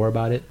hardcore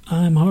about it?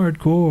 I'm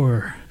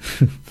hardcore.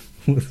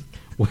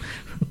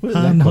 Where did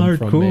that come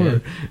from,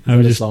 man? I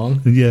was a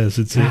song? Yes,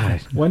 it's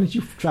God, why didn't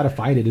you try to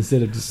fight it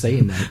instead of just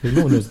saying that? Because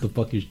no one knows what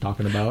the fuck you're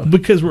talking about.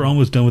 Because we're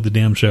almost done with the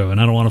damn show, and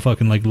I don't want to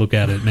fucking like look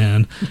at it,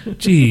 man.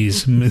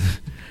 Jeez,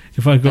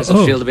 if I go, how's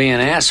it feel to be an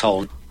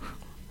asshole?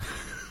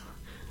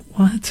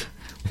 What?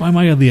 Why am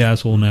I the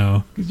asshole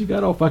now? Because you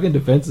got all fucking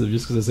defensive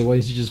just because I said, why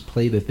didn't you just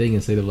play the thing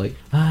instead of like,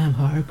 I'm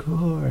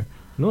hardcore?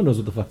 No one knows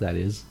what the fuck that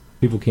is.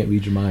 People can't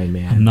read your mind,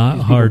 man. I'm not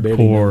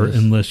hardcore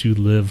unless you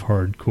live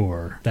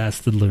hardcore. That's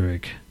the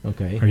lyric.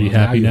 Okay. Are you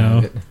happy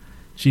now?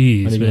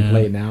 Jeez, man. Are you going to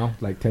play it now?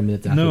 Like 10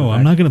 minutes after? No,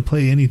 I'm not going to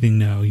play anything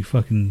now, you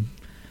fucking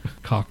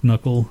cock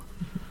knuckle.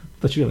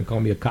 I thought you were going to call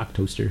me a cock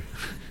toaster.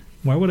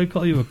 Why would I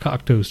call you a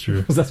cock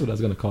toaster? Because that's what I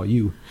was going to call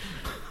you.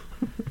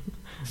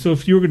 So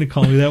if you were going to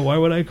call me that, why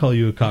would I call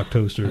you a cock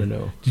toaster? I don't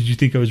know. Did you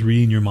think I was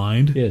reading your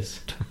mind? Yes.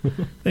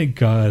 Thank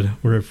God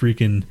we're at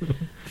freaking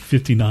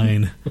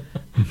 59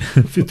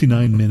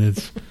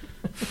 minutes.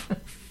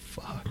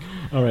 Fuck.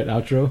 All right,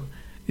 outro?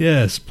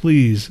 Yes,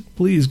 please.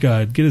 Please,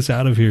 God, get us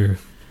out of here.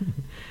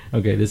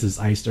 Okay, this is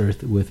Iced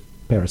Earth with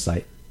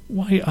Parasite.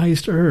 Why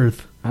Iced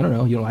Earth? I don't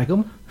know. You don't like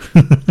them?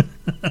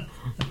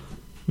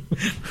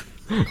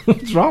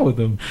 What's wrong with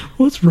them?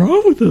 What's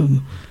wrong with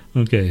them?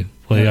 Okay,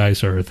 play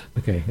Ice Earth.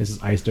 Okay, this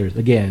is Iced Earth.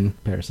 Again,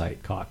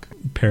 Parasite, cock.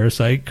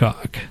 Parasite,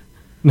 cock.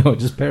 No,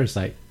 just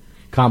Parasite,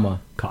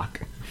 comma, cock.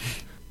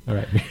 All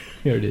right,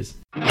 here it is.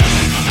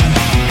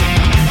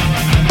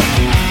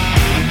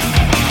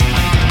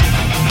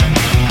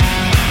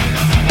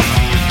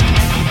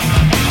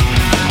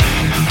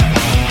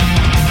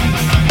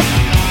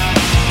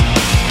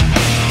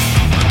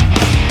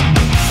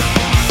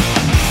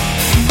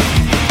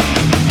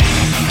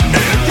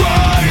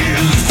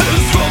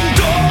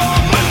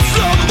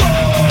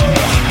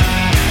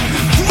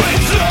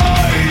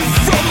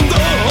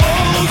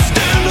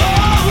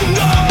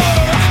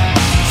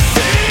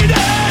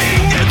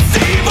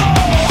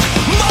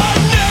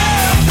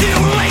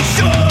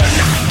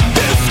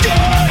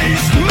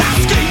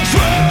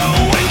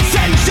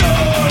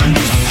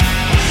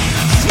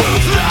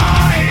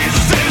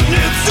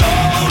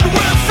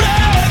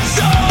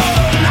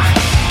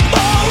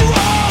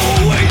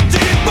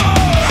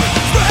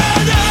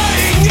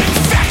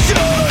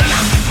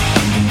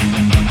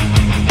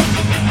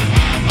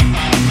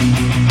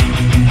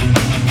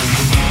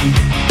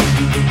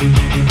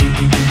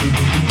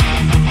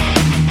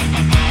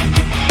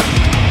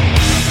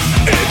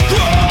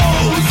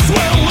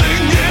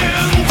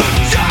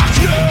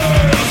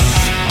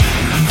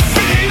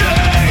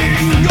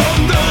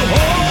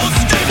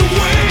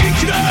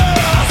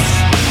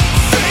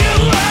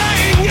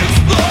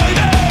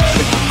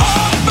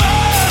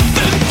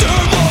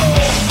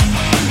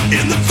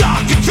 In the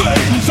dark, it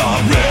drains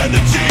our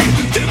energy.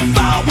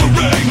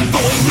 devouring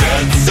for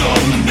its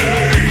own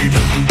need.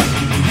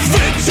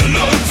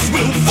 Vigilance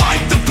will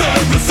fight the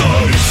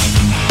parasite,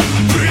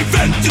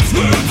 prevent its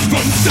words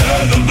from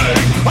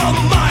settling our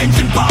minds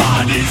and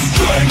bodies.